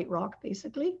Tsawwassen and White Rock,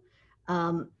 basically.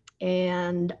 It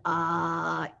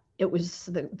was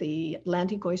the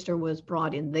Atlantic oyster was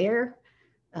brought in there,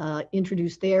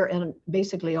 introduced there, and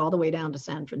basically all the way down to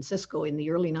San Francisco in the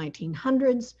early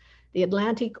 1900s. The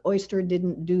Atlantic oyster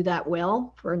didn't do that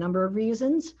well for a number of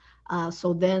reasons.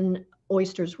 So then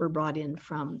oysters were brought in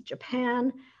from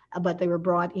Japan, but they were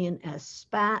brought in as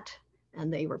spat,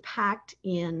 and they were packed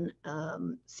in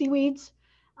seaweeds.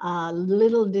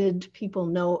 Little did people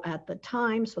know at the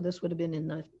time, so this would have been in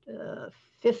the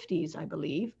 50s, I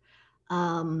believe,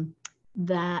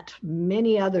 that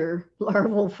many other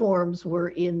larval forms were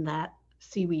in that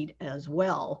seaweed as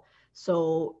well.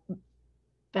 So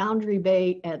Boundary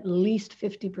Bay, at least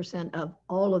 50% of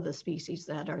all of the species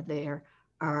that are there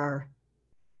are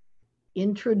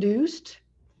introduced.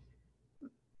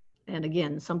 And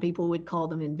again, some people would call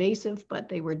them invasive, but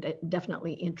they were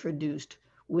definitely introduced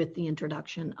with the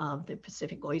introduction of the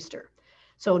Pacific oyster.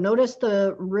 So notice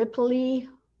the ripply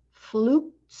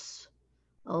flukes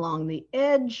along the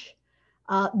edge.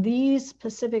 These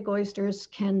Pacific oysters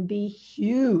can be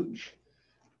huge.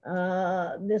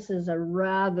 This is a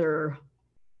rather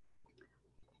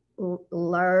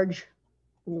large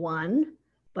one,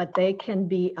 but they can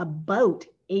be about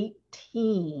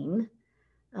 18,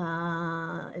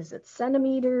 is it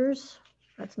centimeters?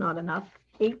 That's not enough.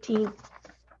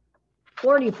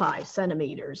 45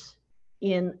 centimeters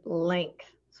in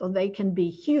length. So they can be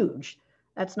huge.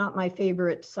 That's not my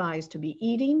favorite size to be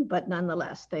eating, but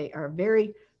nonetheless, they are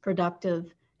very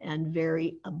productive and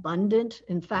very abundant.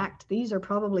 In fact, these are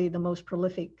probably the most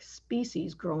prolific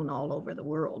species grown all over the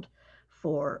world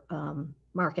for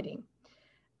marketing.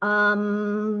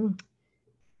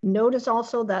 Notice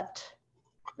also that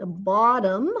the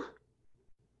bottom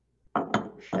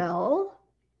shell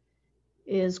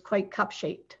is quite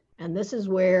cup-shaped, and this is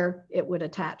where it would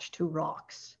attach to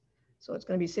rocks. So it's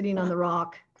going to be sitting on the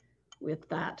rock with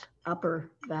that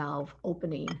upper valve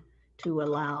opening to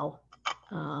allow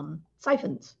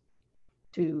siphons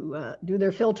to do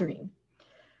their filtering.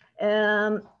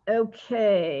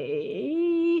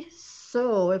 Okay,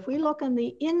 so if we look on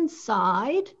the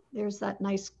inside, there's that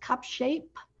nice cup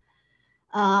shape.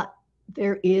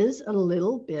 There is a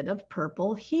little bit of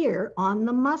purple here on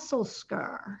the mussel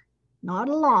scar. Not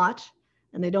a lot,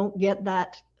 and they don't get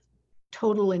that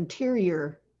total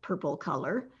interior purple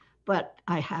color, but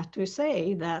I have to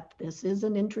say that this is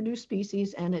an introduced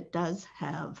species, and it does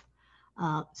have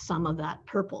some of that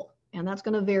purple, and that's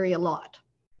going to vary a lot,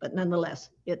 but nonetheless,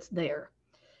 it's there.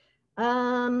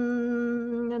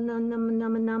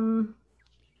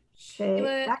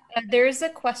 Sheila, there's a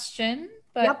question,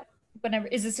 but yep. Whenever,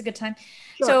 is this a good time?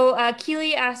 Sure. So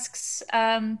Keely asks,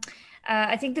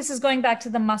 I think this is going back to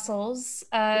the mussels.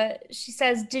 She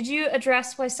says, did you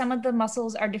address why some of the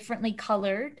mussels are differently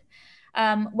colored?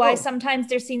 Why sometimes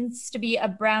there seems to be a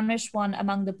brownish one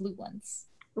among the blue ones?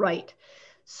 Right.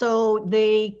 So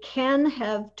they can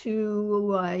have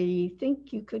two, I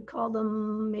think you could call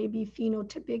them maybe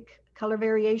phenotypic color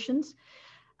variations.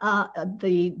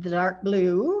 The dark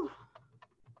blue,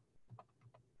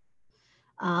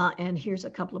 and here's a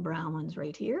couple of brown ones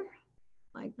right here.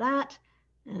 like that,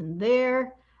 and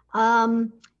there.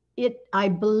 It, I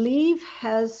believe,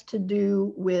 has to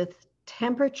do with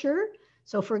temperature.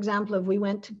 So for example, if we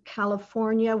went to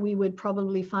California, we would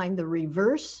probably find the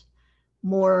reverse,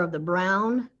 more of the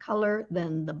brown color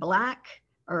than the black,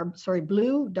 or sorry,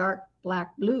 blue, dark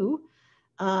black blue,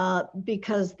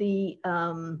 because the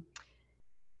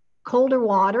colder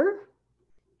water,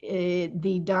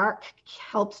 the dark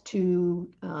helps to,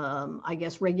 I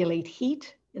guess, regulate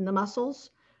heat in the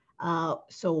mussels.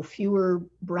 So fewer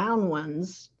brown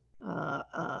ones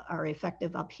are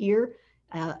effective up here,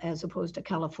 as opposed to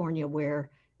California, where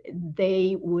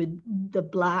they would, the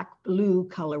black blue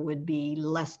color would be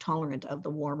less tolerant of the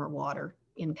warmer water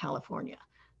in California.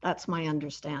 That's my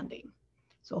understanding.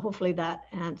 So hopefully that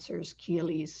answers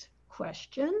Keely's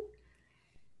question.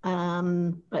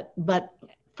 But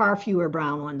far fewer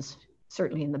brown ones,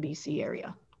 certainly in the BC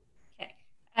area.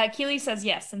 Okay. Keely says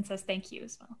yes and says thank you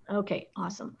as well. Okay,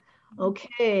 awesome.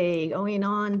 Okay, going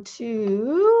on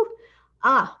to,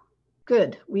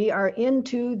 good. We are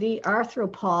into the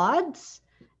arthropods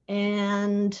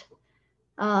and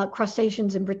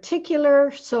crustaceans in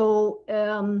particular. So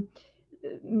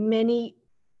many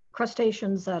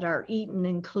crustaceans that are eaten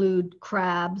include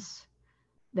crabs.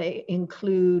 They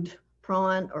include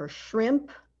prawn or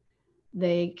shrimp.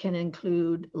 They can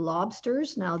include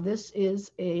lobsters. Now this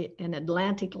is an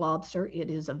Atlantic lobster. It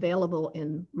is available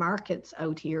in markets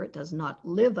out here. It does not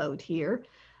live out here.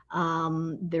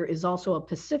 There is also a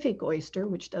Pacific oyster,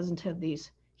 which doesn't have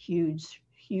these huge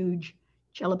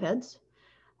chelicpeds,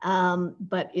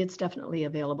 but it's definitely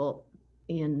available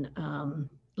in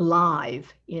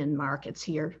live in markets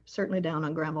here, certainly down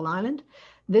on Granville Island.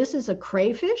 This is a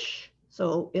crayfish,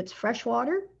 so it's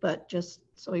freshwater, but just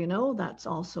so you know, that's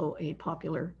also a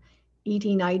popular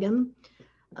eating item.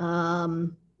 I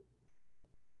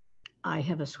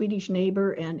have a Swedish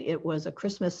neighbor, and it was a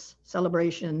Christmas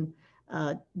celebration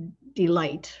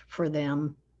delight for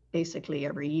them basically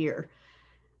every year.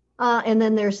 And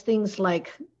then there's things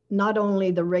like not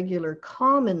only the regular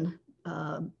common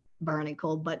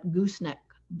barnacle, but gooseneck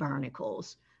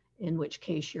barnacles, in which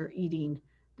case you're eating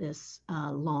this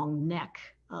long neck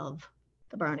of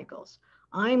the barnacles.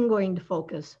 I'm going to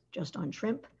focus just on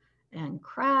shrimp and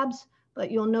crabs,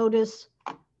 but you'll notice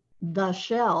the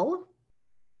shell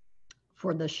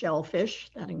for the shellfish,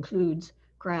 that includes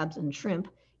crabs and shrimp,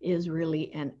 is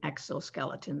really an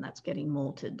exoskeleton that's getting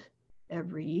molted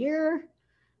every year.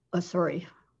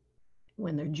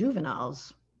 When they're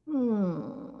juveniles,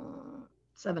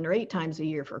 7 or 8 times a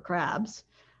year for crabs.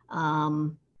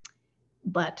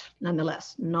 But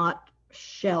nonetheless, not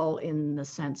shell in the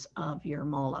sense of your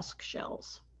mollusk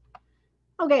shells.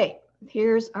 Okay,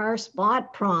 here's our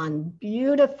spot prawn.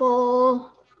 Beautiful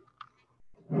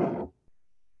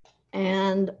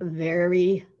and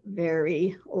very,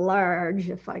 very large.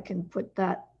 If I can put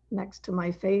that next to my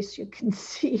face, you can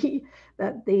see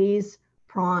that these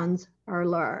prawns are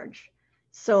large.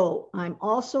 So I'm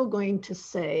also going to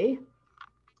say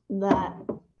that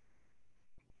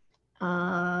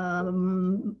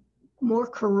more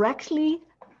correctly,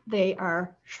 they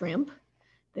are shrimp.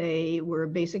 They were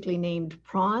basically named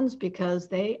prawns because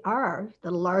they are the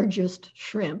largest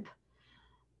shrimp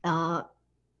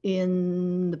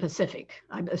in the Pacific.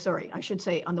 I should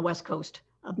say on the west coast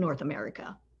of North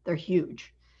America. They're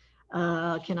huge.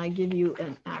 Can I give you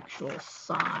an actual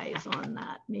size on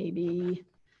that? Maybe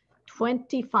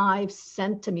 25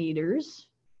 centimeters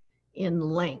in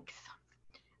length.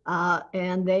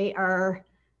 And they are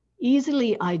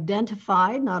easily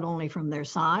identified, not only from their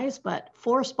size, but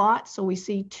 4 spots. So we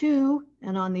see 2,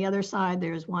 and on the other side,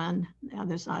 there's 1. The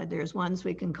other side, there's 1. So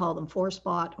we can call them 4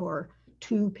 spot or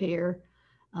 2 pair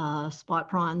spot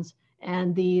prawns.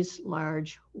 And these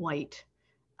large white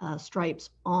stripes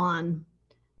on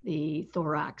the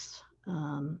thorax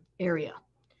area.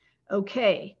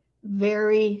 Okay,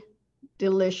 very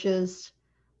delicious.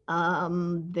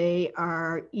 They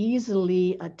are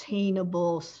easily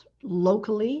attainable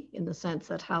locally, in the sense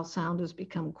that Howe Sound has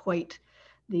become quite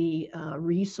the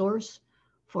resource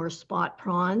for spot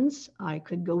prawns. I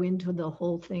could go into the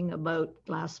whole thing about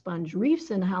glass sponge reefs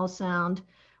in Howe Sound,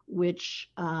 which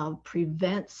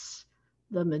prevents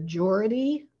the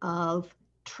majority of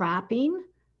trapping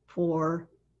for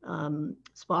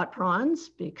spot prawns,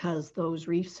 because those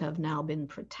reefs have now been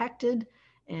protected,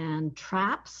 and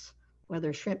traps,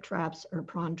 whether shrimp traps or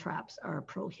prawn traps, are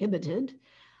prohibited.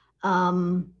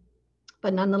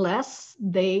 But nonetheless,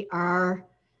 they are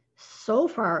so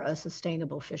far a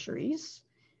sustainable fisheries.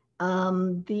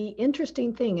 The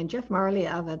interesting thing, and Jeff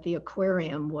Marliev at the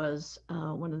aquarium was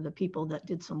one of the people that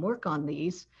did some work on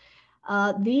these.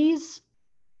 These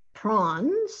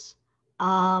prawns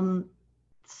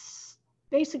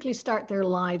basically start their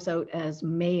lives out as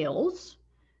males.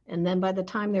 And then by the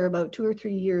time they're about 2 or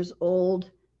 3 years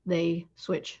old, they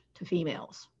switch to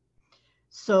females.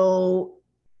 So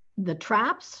the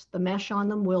traps, the mesh on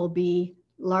them will be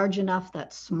large enough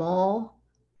that small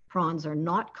prawns are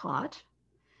not caught.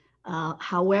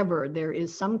 However, there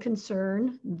is some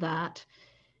concern that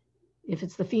if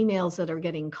it's the females that are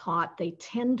getting caught, they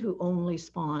tend to only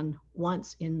spawn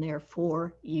once in their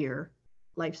 4-year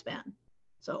lifespan.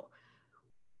 So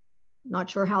not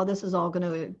sure how this is all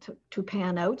going to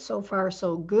pan out. So far,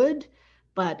 so good,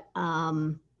 but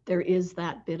there is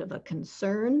that bit of a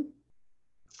concern.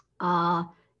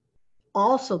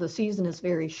 Also, the season is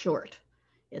very short.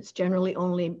 It's generally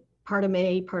only part of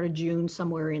May, part of June,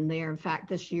 somewhere in there. In fact,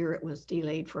 this year it was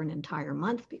delayed for an entire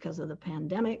month because of the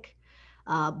pandemic.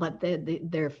 But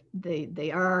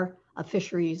they are a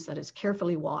fisheries that is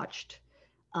carefully watched,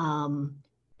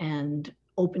 and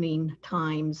opening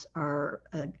times are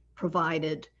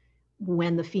provided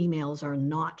when the females are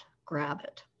not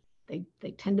gravid.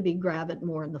 They tend to be gravid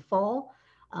more in the fall.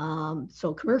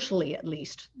 So commercially, at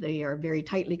least, they are very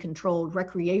tightly controlled.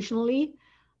 Recreationally,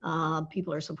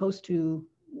 people are supposed to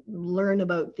learn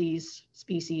about these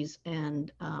species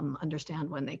and understand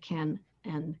when they can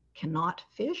and cannot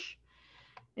fish.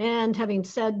 And having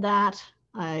said that,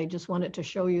 I just wanted to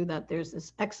show you that there's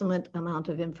this excellent amount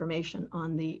of information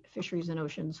on the Fisheries and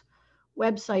Oceans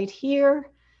website here,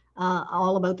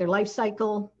 all about their life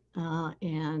cycle,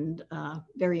 and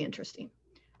very interesting.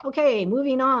 Okay,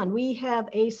 moving on, we have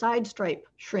a side stripe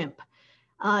shrimp.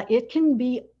 It can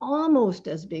be almost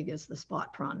as big as the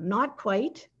spot prawn, not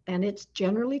quite, and it's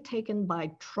generally taken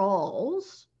by trawling,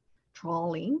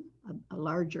 a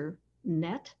larger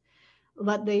net,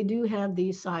 but they do have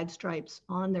these side stripes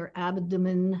on their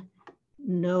abdomen,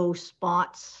 no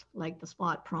spots like the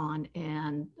spot prawn,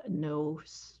 and no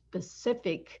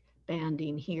specific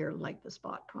banding here like the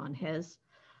spot prawn has.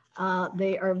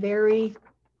 They are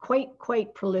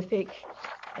quite prolific,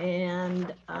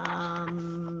 and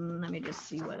let me just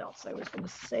see what else I was going to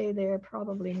say there.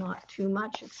 Probably not too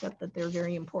much, except that they're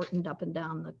very important up and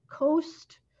down the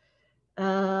coast.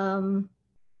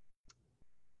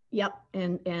 Yep,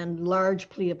 and large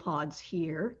pleopods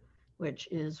here, which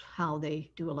is how they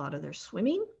do a lot of their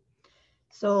swimming.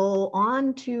 So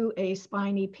on to a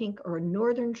spiny pink or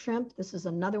northern shrimp. This is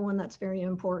another one that's very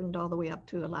important, all the way up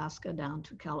to Alaska, down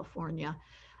to California.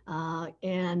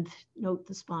 And note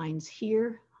the spines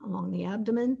here along the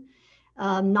abdomen.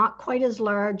 Not quite as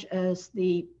large as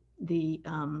the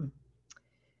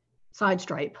side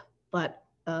stripe, but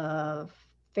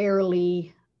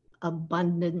fairly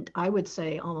abundant, I would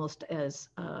say, almost as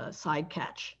a side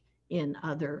catch in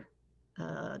other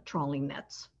trawling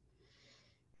nets.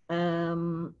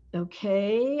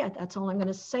 Okay, that's all I'm going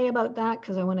to say about that,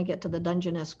 because I want to get to the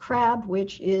Dungeness crab,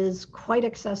 which is quite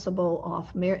accessible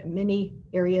off many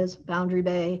areas, Boundary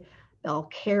Bay,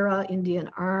 Belcarra,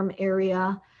 Indian Arm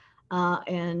area,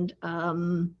 and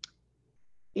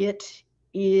it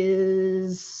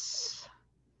is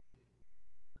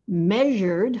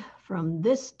measured from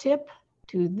this tip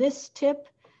to this tip,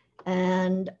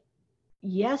 and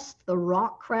yes, the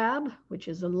rock crab, which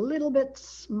is a little bit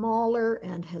smaller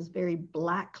and has very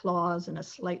black claws and a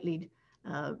slightly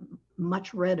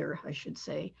much redder, I should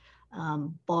say,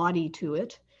 body to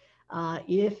it.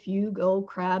 If you go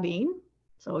crabbing,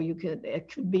 so it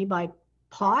could be by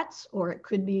pots, or it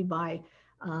could be by,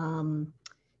 I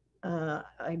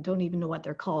don't even know what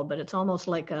they're called, but it's almost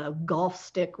like a golf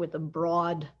stick with a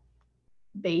broad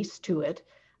base to it,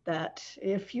 that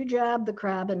if you jab the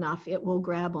crab enough, it will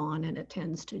grab on, and it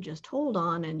tends to just hold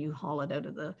on, and you haul it out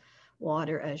of the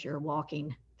water as you're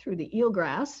walking through the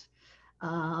eelgrass.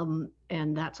 And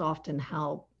that's often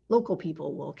how local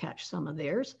people will catch some of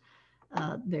their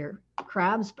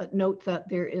crabs. But note that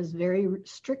there is very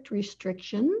strict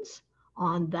restrictions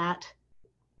on that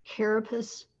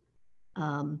carapace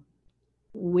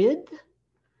width,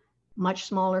 much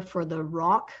smaller for the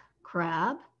rock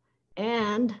crab,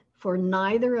 and for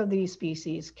neither of these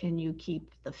species can you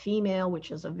keep the female,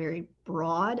 which is a very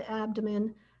broad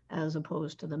abdomen, as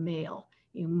opposed to the male.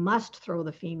 You must throw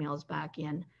the females back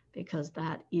in, because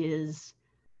that is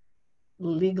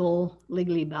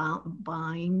legally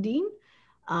binding.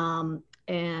 And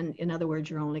in other words,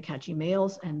 you're only catching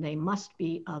males, and they must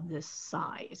be of this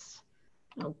size.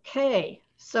 Okay,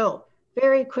 so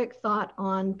very quick thought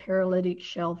on paralytic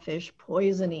shellfish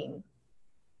poisoning.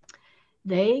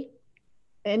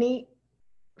 Any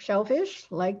shellfish,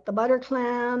 like the butter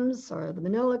clams or the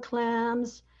manila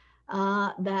clams,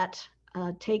 that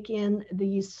take in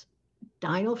these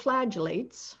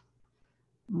dinoflagellates,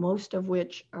 most of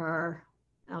which are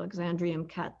Alexandrium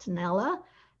catenella,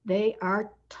 they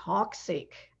are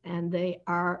toxic and they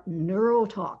are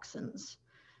neurotoxins.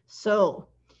 So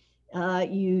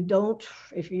you don't,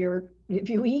 if you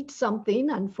eat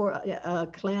something and for a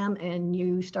clam and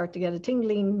you start to get a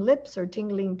tingling lips or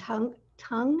tingling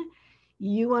tongue,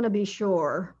 you want to be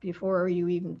sure before you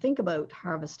even think about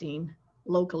harvesting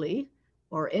locally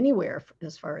or anywhere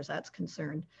as far as that's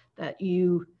concerned, that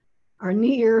you are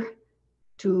near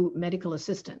to medical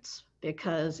assistance,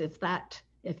 because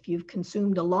if you've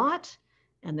consumed a lot,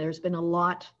 and there's been a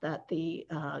lot that the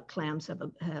clams have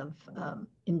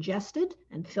ingested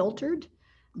and filtered,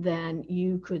 then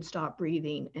you could stop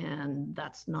breathing, and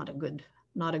that's not a good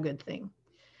thing.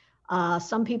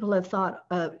 Some people have thought,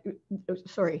 the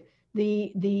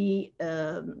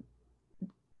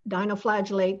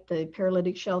dinoflagellate, the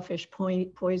paralytic shellfish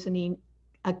poisoning,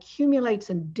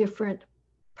 accumulates in different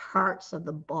parts of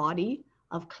the body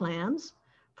of clams.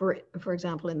 For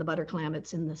example, in the butter clam,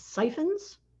 it's in the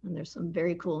siphons, and there's some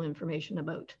very cool information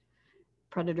about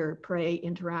predator-prey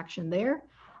interaction there.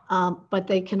 But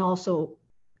they can also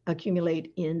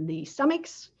accumulate in the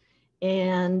stomachs.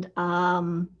 And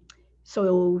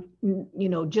so,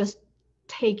 just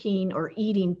taking or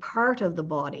eating part of the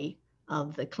body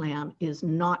of the clam is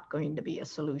not going to be a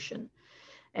solution.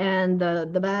 And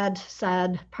the bad,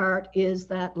 sad part is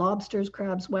that lobsters,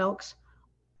 crabs, whelks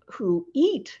who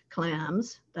eat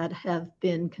clams that have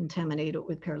been contaminated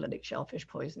with paralytic shellfish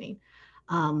poisoning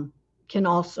can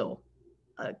also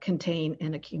contain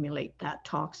and accumulate that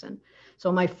toxin. So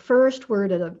my first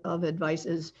word of advice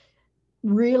is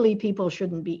really people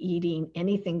shouldn't be eating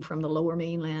anything from the lower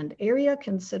mainland area,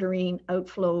 considering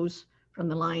outflows from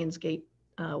the Lions Gate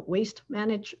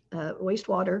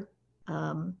wastewater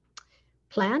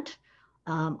plant.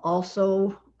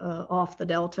 Also off the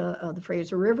delta of the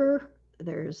Fraser River,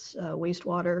 there's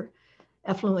wastewater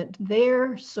effluent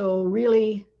there. So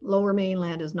really lower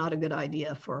mainland is not a good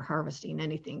idea for harvesting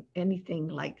anything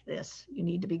like this. You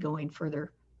need to be going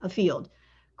further afield.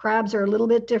 Crabs are a little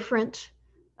bit different,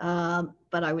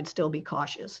 but I would still be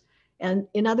cautious. And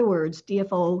in other words,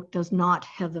 DFO does not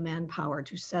have the manpower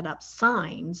to set up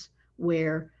signs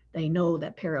where they know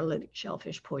that paralytic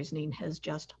shellfish poisoning has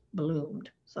just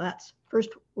bloomed. So that's first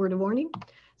word of warning.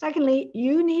 Secondly,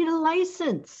 you need a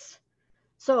license.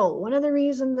 So one of the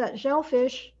reasons that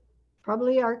shellfish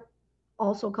probably are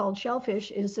also called shellfish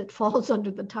is it falls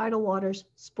under the Tidal Waters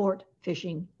Sport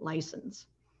Fishing License.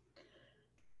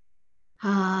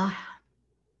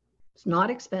 It's not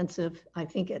expensive. I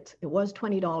think it was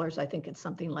 $20. I think it's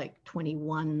something like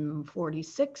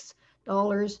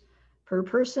 $21.46 per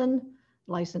person.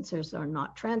 Licenses are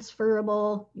not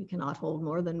transferable. You cannot hold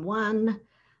more than one.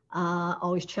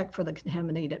 Always check for the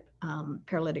contaminated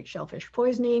paralytic shellfish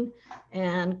poisoning,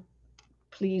 and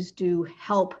please do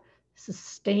help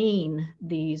sustain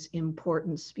these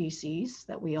important species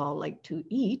that we all like to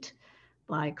eat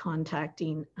by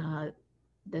contacting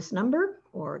this number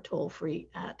or toll free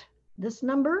at this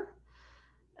number.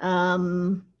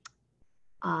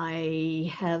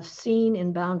 I have seen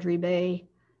in Boundary Bay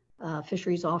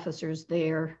fisheries officers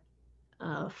there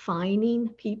fining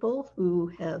people who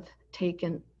have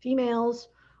taken females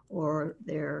or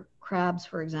their crabs,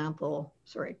 for example,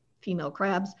 female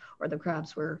crabs, or the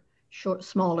crabs were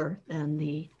smaller than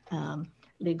the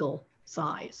legal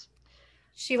size.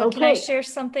 Sheila, Okay. Can I share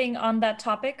something on that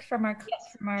topic from our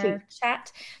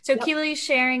chat? So Yep. Keely's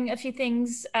sharing a few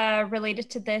things related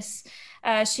to this.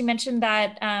 She mentioned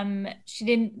that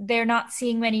they're not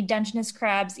seeing many Dungeness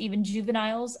crabs, even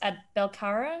juveniles, at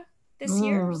Belcara this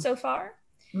year so far.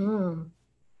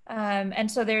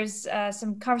 And so there's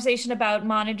some conversation about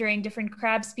monitoring different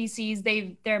crab species.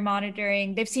 They've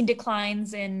seen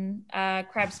declines in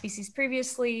crab species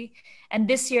previously, and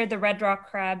this year the red rock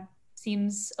crab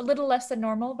seems a little less than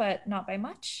normal, but not by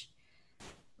much.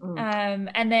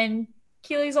 And then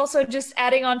Keely's also just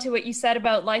adding on to what you said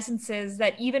about licenses,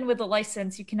 that even with a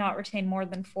license, you cannot retain more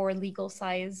than 4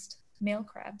 legal-sized male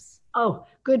crabs. Oh,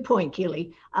 good point,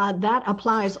 Keely. That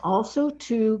applies also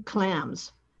to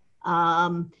clams.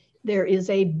 There is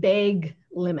a bag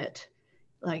limit,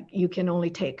 like you can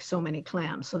only take so many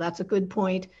clams. So that's a good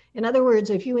point. In other words,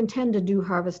 if you intend to do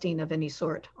harvesting of any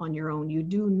sort on your own, you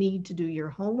do need to do your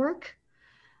homework.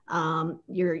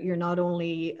 You're not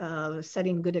only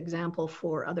setting good example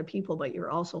for other people, but you're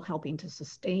also helping to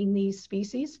sustain these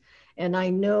species. And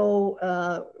I know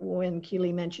when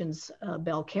Keely mentions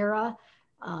Belcara,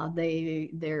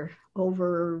 they're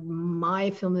over my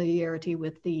familiarity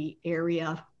with the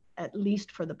area. At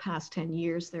least for the past 10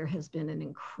 years, there has been an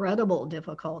incredible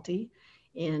difficulty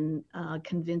in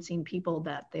convincing people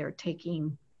that they're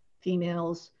taking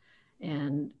females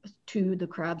and two, the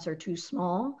crabs are too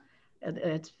small.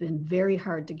 It's been very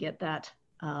hard to get that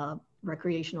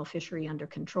recreational fishery under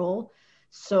control.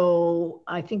 So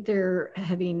I think they're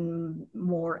having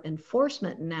more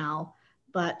enforcement now,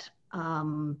 but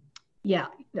yeah,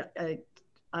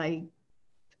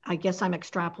 I guess I'm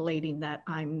extrapolating that.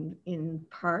 I'm in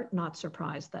part not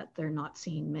surprised that they're not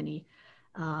seeing many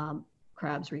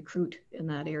crabs recruit in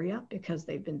that area because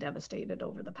they've been devastated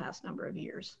over the past number of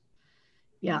years.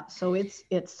 Yeah, so it's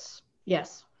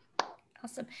yes.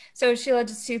 Awesome. So Sheila,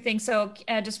 just two things. So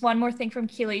just one more thing from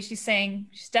Keely. She's saying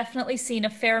she's definitely seen a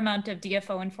fair amount of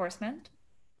DFO enforcement.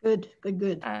 Good.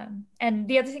 And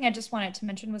the other thing I just wanted to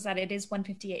mention was that it is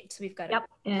 1:58, so we've got Yep.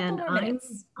 And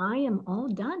minutes. I am all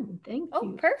done. Thank you.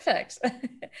 Oh, perfect.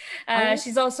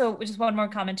 She's also, just one more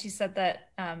comment. She said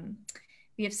that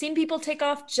we have seen people take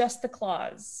off just the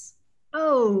claws.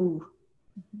 Oh.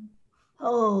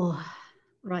 Oh,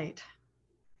 right.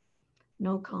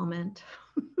 No comment.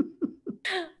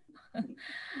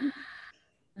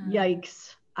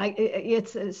 Yikes.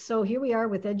 So here we are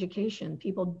with education.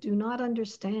 People do not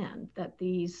understand that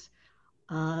these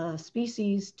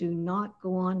species do not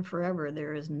go on forever.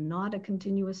 There is not a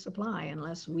continuous supply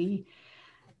unless we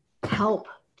help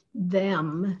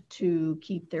them to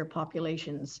keep their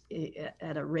populations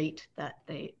at a rate that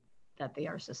they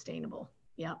are sustainable.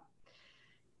 Yeah.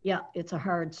 Yeah, it's a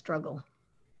hard struggle.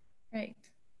 Right.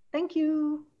 Thank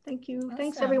you. Awesome.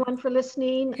 Thanks everyone for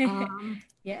listening.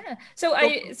 Yeah. So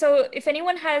if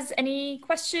anyone has any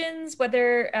questions,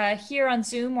 whether here on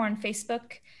Zoom or on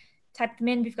Facebook, type them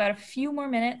in. We've got a few more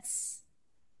minutes.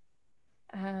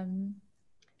 And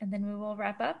then we will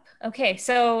wrap up. Okay.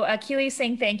 So Keely's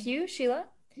saying thank you, Sheila.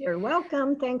 You're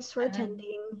welcome. Thanks for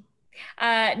attending.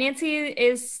 Nancy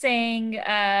is saying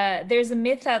there's a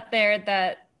myth out there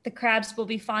that the crabs will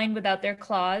be fine without their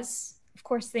claws. Of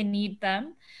course, they need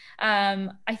them.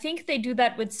 I think they do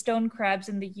that with stone crabs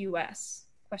in the US, ?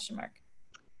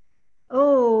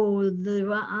 Oh,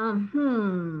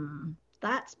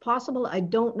 that's possible. I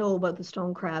don't know about the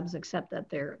stone crabs, except that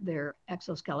their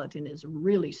exoskeleton is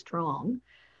really strong.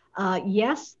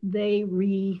 Yes, they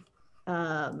will,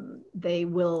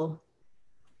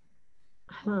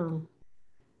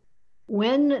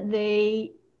 when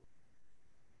they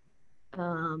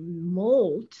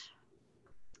molt,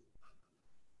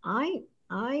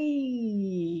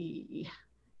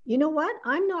 you know what?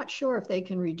 I'm not sure if they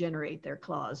can regenerate their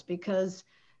claws because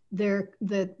the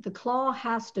claw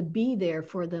has to be there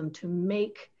for them to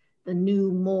make the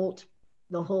new molt,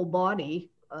 the whole body.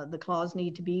 The claws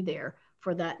need to be there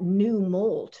for that new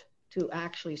molt to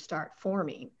actually start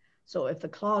forming. So if the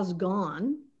claw's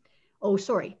gone,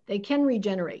 they can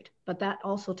regenerate, but that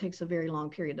also takes a very long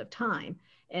period of time.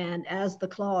 And as the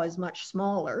claw is much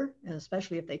smaller, and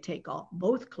especially if they take off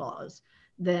both claws,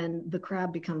 then the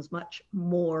crab becomes much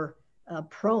more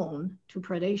prone to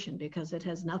predation because it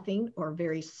has nothing or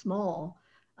very small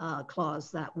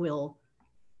claws that will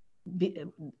be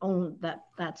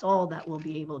that's all that will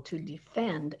be able to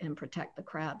defend and protect the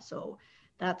crab. So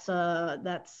that's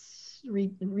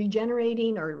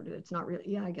regenerating, or it's not really,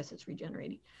 yeah, I guess it's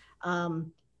regenerating.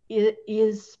 It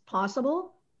is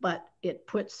possible, but it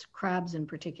puts crabs in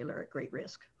particular at great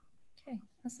risk. Okay,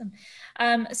 awesome.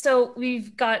 So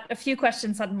we've got a few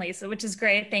questions suddenly, which is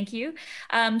great. Thank you.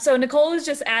 So Nicole is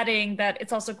just adding that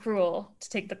it's also cruel to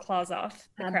take the claws off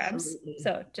the crabs.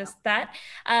 So just that.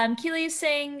 Keely is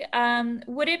saying,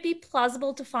 would it be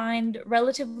plausible to find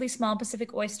relatively small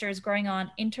Pacific oysters growing on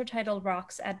intertidal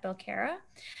rocks at Belcara?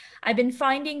 I've been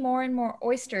finding more and more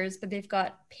oysters, but they've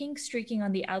got pink streaking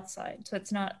on the outside, so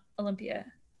it's not Olympia.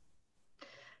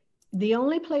 The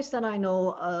only place that I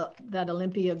know that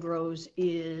Olympia grows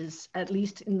is, at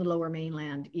least in the lower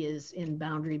mainland, is in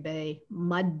Boundary Bay,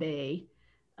 Mud Bay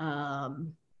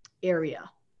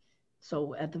area.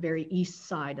 So at the very east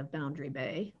side of Boundary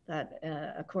Bay, that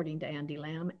according to Andy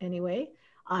Lamb anyway.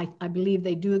 I believe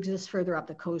they do exist further up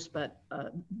the coast, but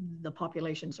the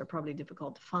populations are probably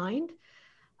difficult to find.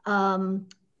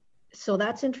 So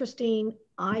that's interesting.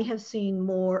 I have seen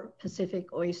more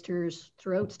Pacific oysters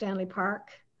throughout Stanley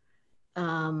Park.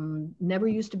 Never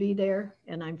used to be there,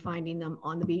 and I'm finding them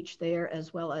on the beach there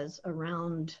as well as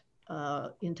around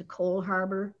into Cole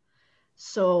Harbor.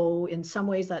 So in some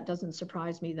ways that doesn't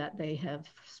surprise me that they have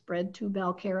spread to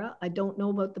Belcara. I don't know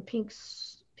about the pink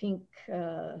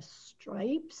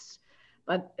stripes,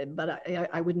 but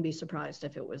I wouldn't be surprised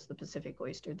if it was the Pacific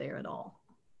oyster there at all.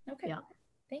 Okay. Yeah.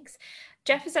 Thanks.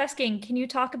 Jeff is asking, can you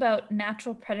talk about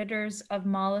natural predators of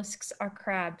mollusks or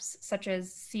crabs, such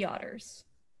as sea otters?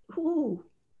 Ooh.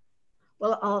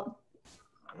 Well, I'll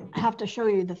have to show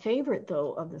you the favorite,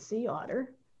 though, of the sea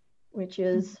otter, which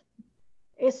is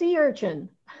A sea urchin.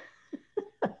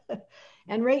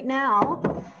 And right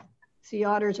now, sea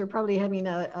otters are probably having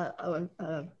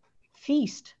a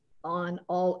feast on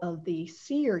all of the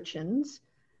sea urchins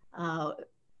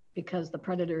because the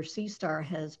predator sea star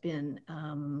has been,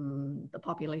 the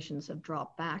populations have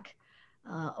dropped back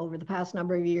over the past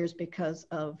number of years because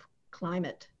of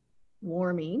climate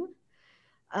warming.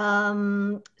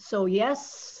 So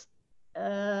yes,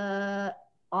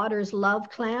 otters love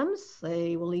clams.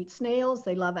 They will eat snails.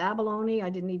 They love abalone. I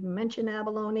didn't even mention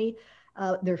abalone.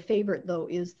 Their favorite, though,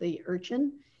 is the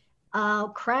urchin.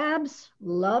 Crabs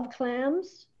love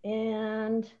clams,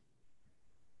 and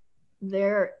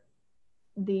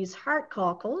these heart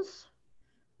cockles,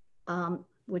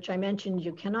 which I mentioned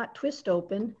you cannot twist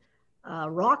open.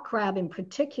 Rock crab in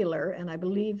particular, and I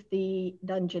believe the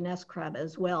Dungeness crab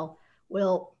as well,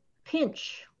 will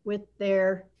pinch with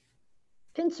their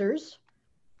pincers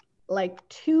like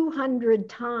 200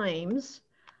 times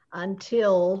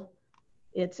until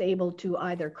it's able to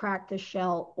either crack the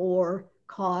shell or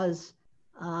cause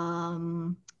a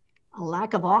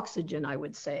lack of oxygen, I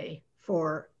would say,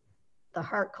 for the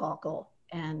heart cockle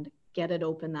and get it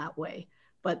open that way.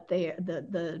 But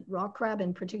the rock crab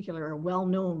in particular are well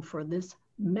known for this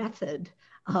method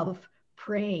of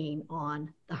preying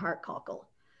on the heart cockle.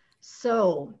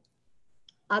 So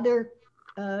other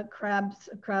crabs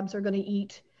are going to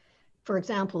eat, for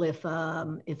example, if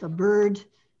a bird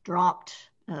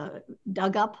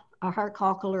dug up a heart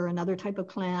cockle or another type of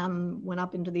clam, went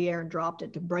up into the air and dropped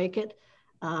it to break it,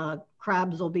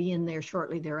 crabs will be in there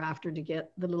shortly thereafter to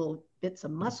get the little bits of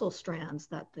mussel strands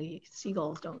that the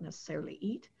seagulls don't necessarily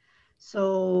eat.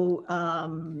 So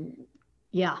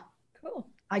yeah, cool.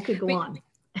 I could go on.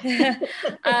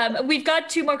 We've got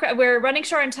two more. We're running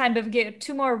short on time, but we get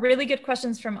two more really good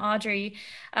questions from Audrey.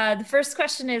 The first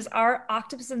question is: are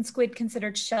octopus and squid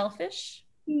considered shellfish?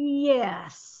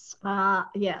 Yes.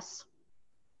 Yes.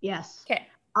 Okay.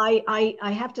 I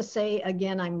have to say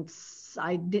again,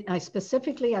 I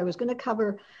specifically I was going to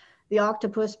cover the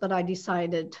octopus, but I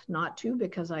decided not to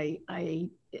because I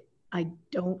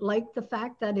don't like the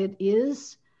fact that it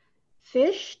is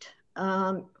fished.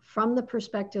 From the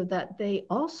perspective that they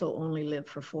also only live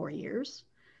for 4 years.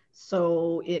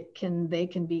 So they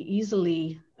can be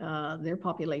easily, their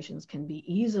populations can be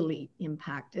easily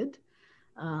impacted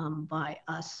by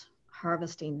us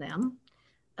harvesting them.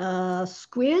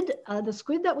 Squid, the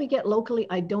squid that we get locally,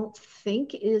 I don't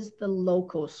think is the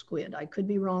loco squid. I could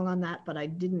be wrong on that, but I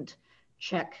didn't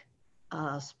check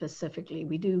specifically.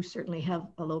 We do certainly have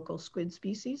a local squid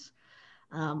species.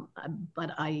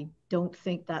 But I don't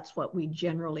think that's what we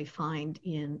generally find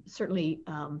in certainly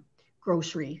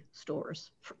grocery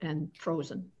stores and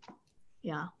frozen.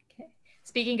 Yeah. Okay.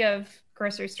 Speaking of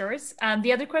grocery stores,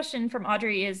 the other question from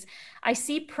Audrey is, I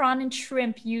see prawn and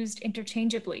shrimp used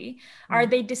interchangeably. Are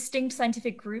they distinct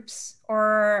scientific groups,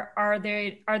 or are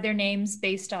their names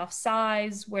based off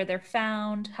size, where they're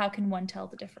found? How can one tell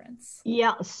the difference?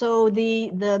 Yeah, so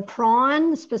the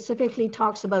prawn specifically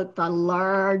talks about the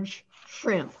large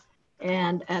shrimp.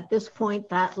 And at this point,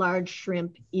 that large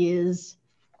shrimp is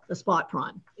the spot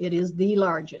prawn. It is the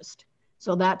largest.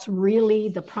 So that's really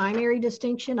the primary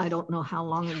distinction. I don't know how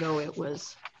long ago it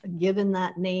was given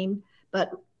that name,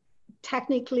 but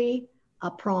technically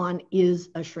a prawn is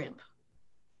a shrimp.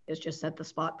 It's just that the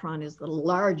spot prawn is the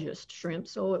largest shrimp.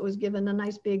 So it was given a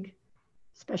nice big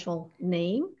special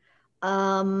name.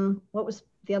 What was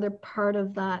the other part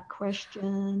of that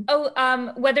question?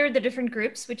 Oh, whether the different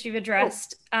groups, which you've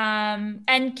addressed,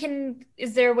 and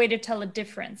is there a way to tell a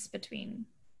difference between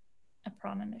a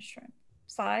prawn and a shrimp?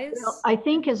 Size? Well, I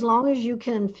think as long as you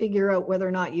can figure out whether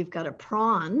or not you've got a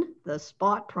prawn, the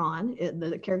spot prawn,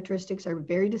 the characteristics are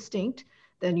very distinct,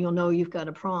 then you'll know you've got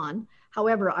a prawn.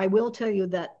 However, I will tell you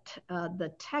that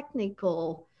the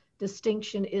technical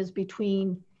distinction is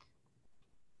between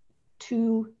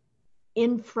two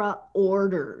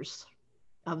infraorders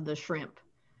of the shrimp.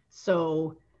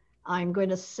 So I'm going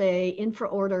to say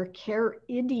infraorder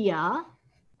Charidia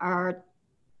are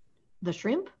the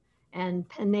shrimp, and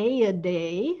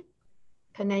Paneidia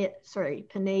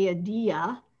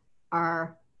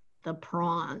are the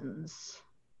prawns.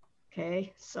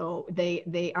 Okay, so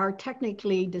they are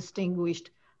technically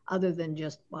distinguished other than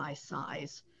just by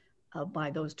size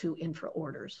by those two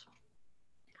infraorders.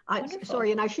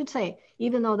 Sorry, and I should say,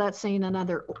 even though that's saying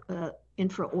another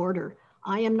infraorder,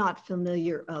 I am not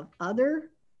familiar of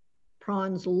other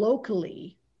prawns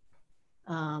locally,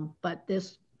 but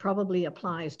this probably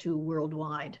applies to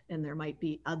worldwide, and there might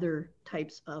be other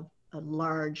types of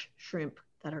large shrimp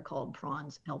that are called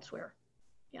prawns elsewhere.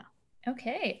 Yeah.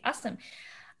 Okay, awesome.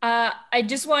 I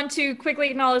just want to quickly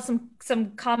acknowledge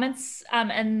some comments,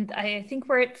 and I think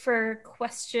we're it for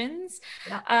questions.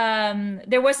 Yeah.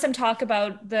 There was some talk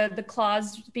about the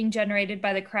claws being generated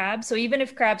by the crab. So even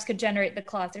if crabs could generate the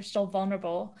claws, they're still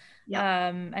vulnerable, Yeah.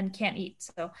 and can't eat.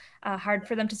 So hard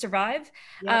for them to survive.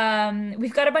 Yeah.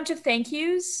 We've got a bunch of thank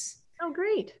yous. Oh,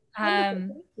 great.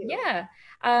 Wonderful. Thank you. Yeah.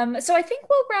 So I think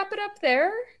we'll wrap it up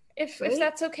there if Great.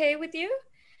 that's okay with you.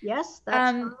 Yes,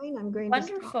 that's fine. I'm going to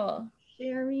Wonderful. stop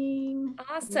sharing.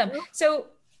 Awesome. So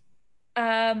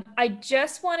I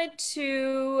just wanted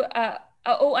to,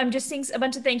 I'm just seeing a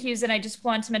bunch of thank yous, and I just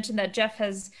want to mention that Jeff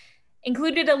has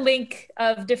included a link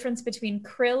of difference between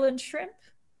krill and shrimp.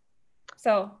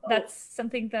 So that's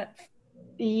something that.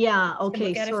 Yeah,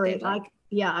 okay, sorry.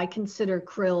 I consider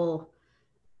krill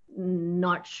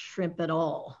not shrimp at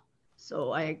all.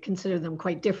 So I consider them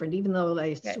quite different, even though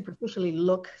they superficially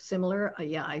look similar.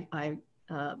 I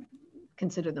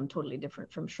consider them totally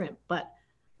different from shrimp, but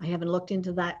I haven't looked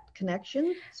into that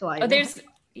connection. So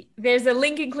there's a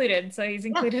link included. So he's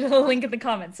included a link in the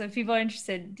comments. So if people are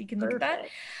interested, you can look at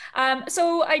that.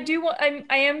 So I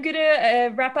am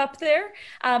gonna wrap up there.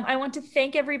 I want to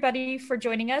thank everybody for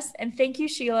joining us, and thank you,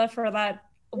 Sheila, for that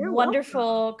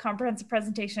wonderful comprehensive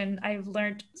presentation. I've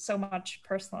learned so much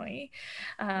personally.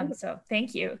 So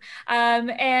thank you.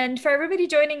 And for everybody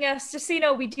joining us, just so you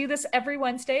know, we do this every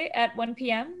Wednesday at 1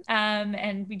 p.m.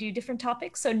 And we do different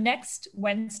topics. So next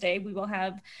Wednesday, we will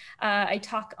have a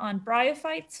talk on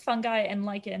bryophytes, fungi, and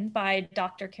lichen by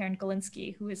Dr. Karen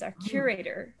Golinsky, who is our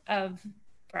curator of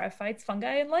bryophytes,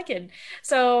 fungi, and lichen.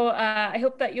 So I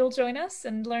hope that you'll join us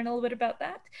and learn a little bit about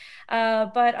that.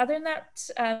 But other than that,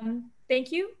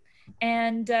 thank you,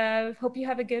 and hope you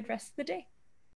have a good rest of the day.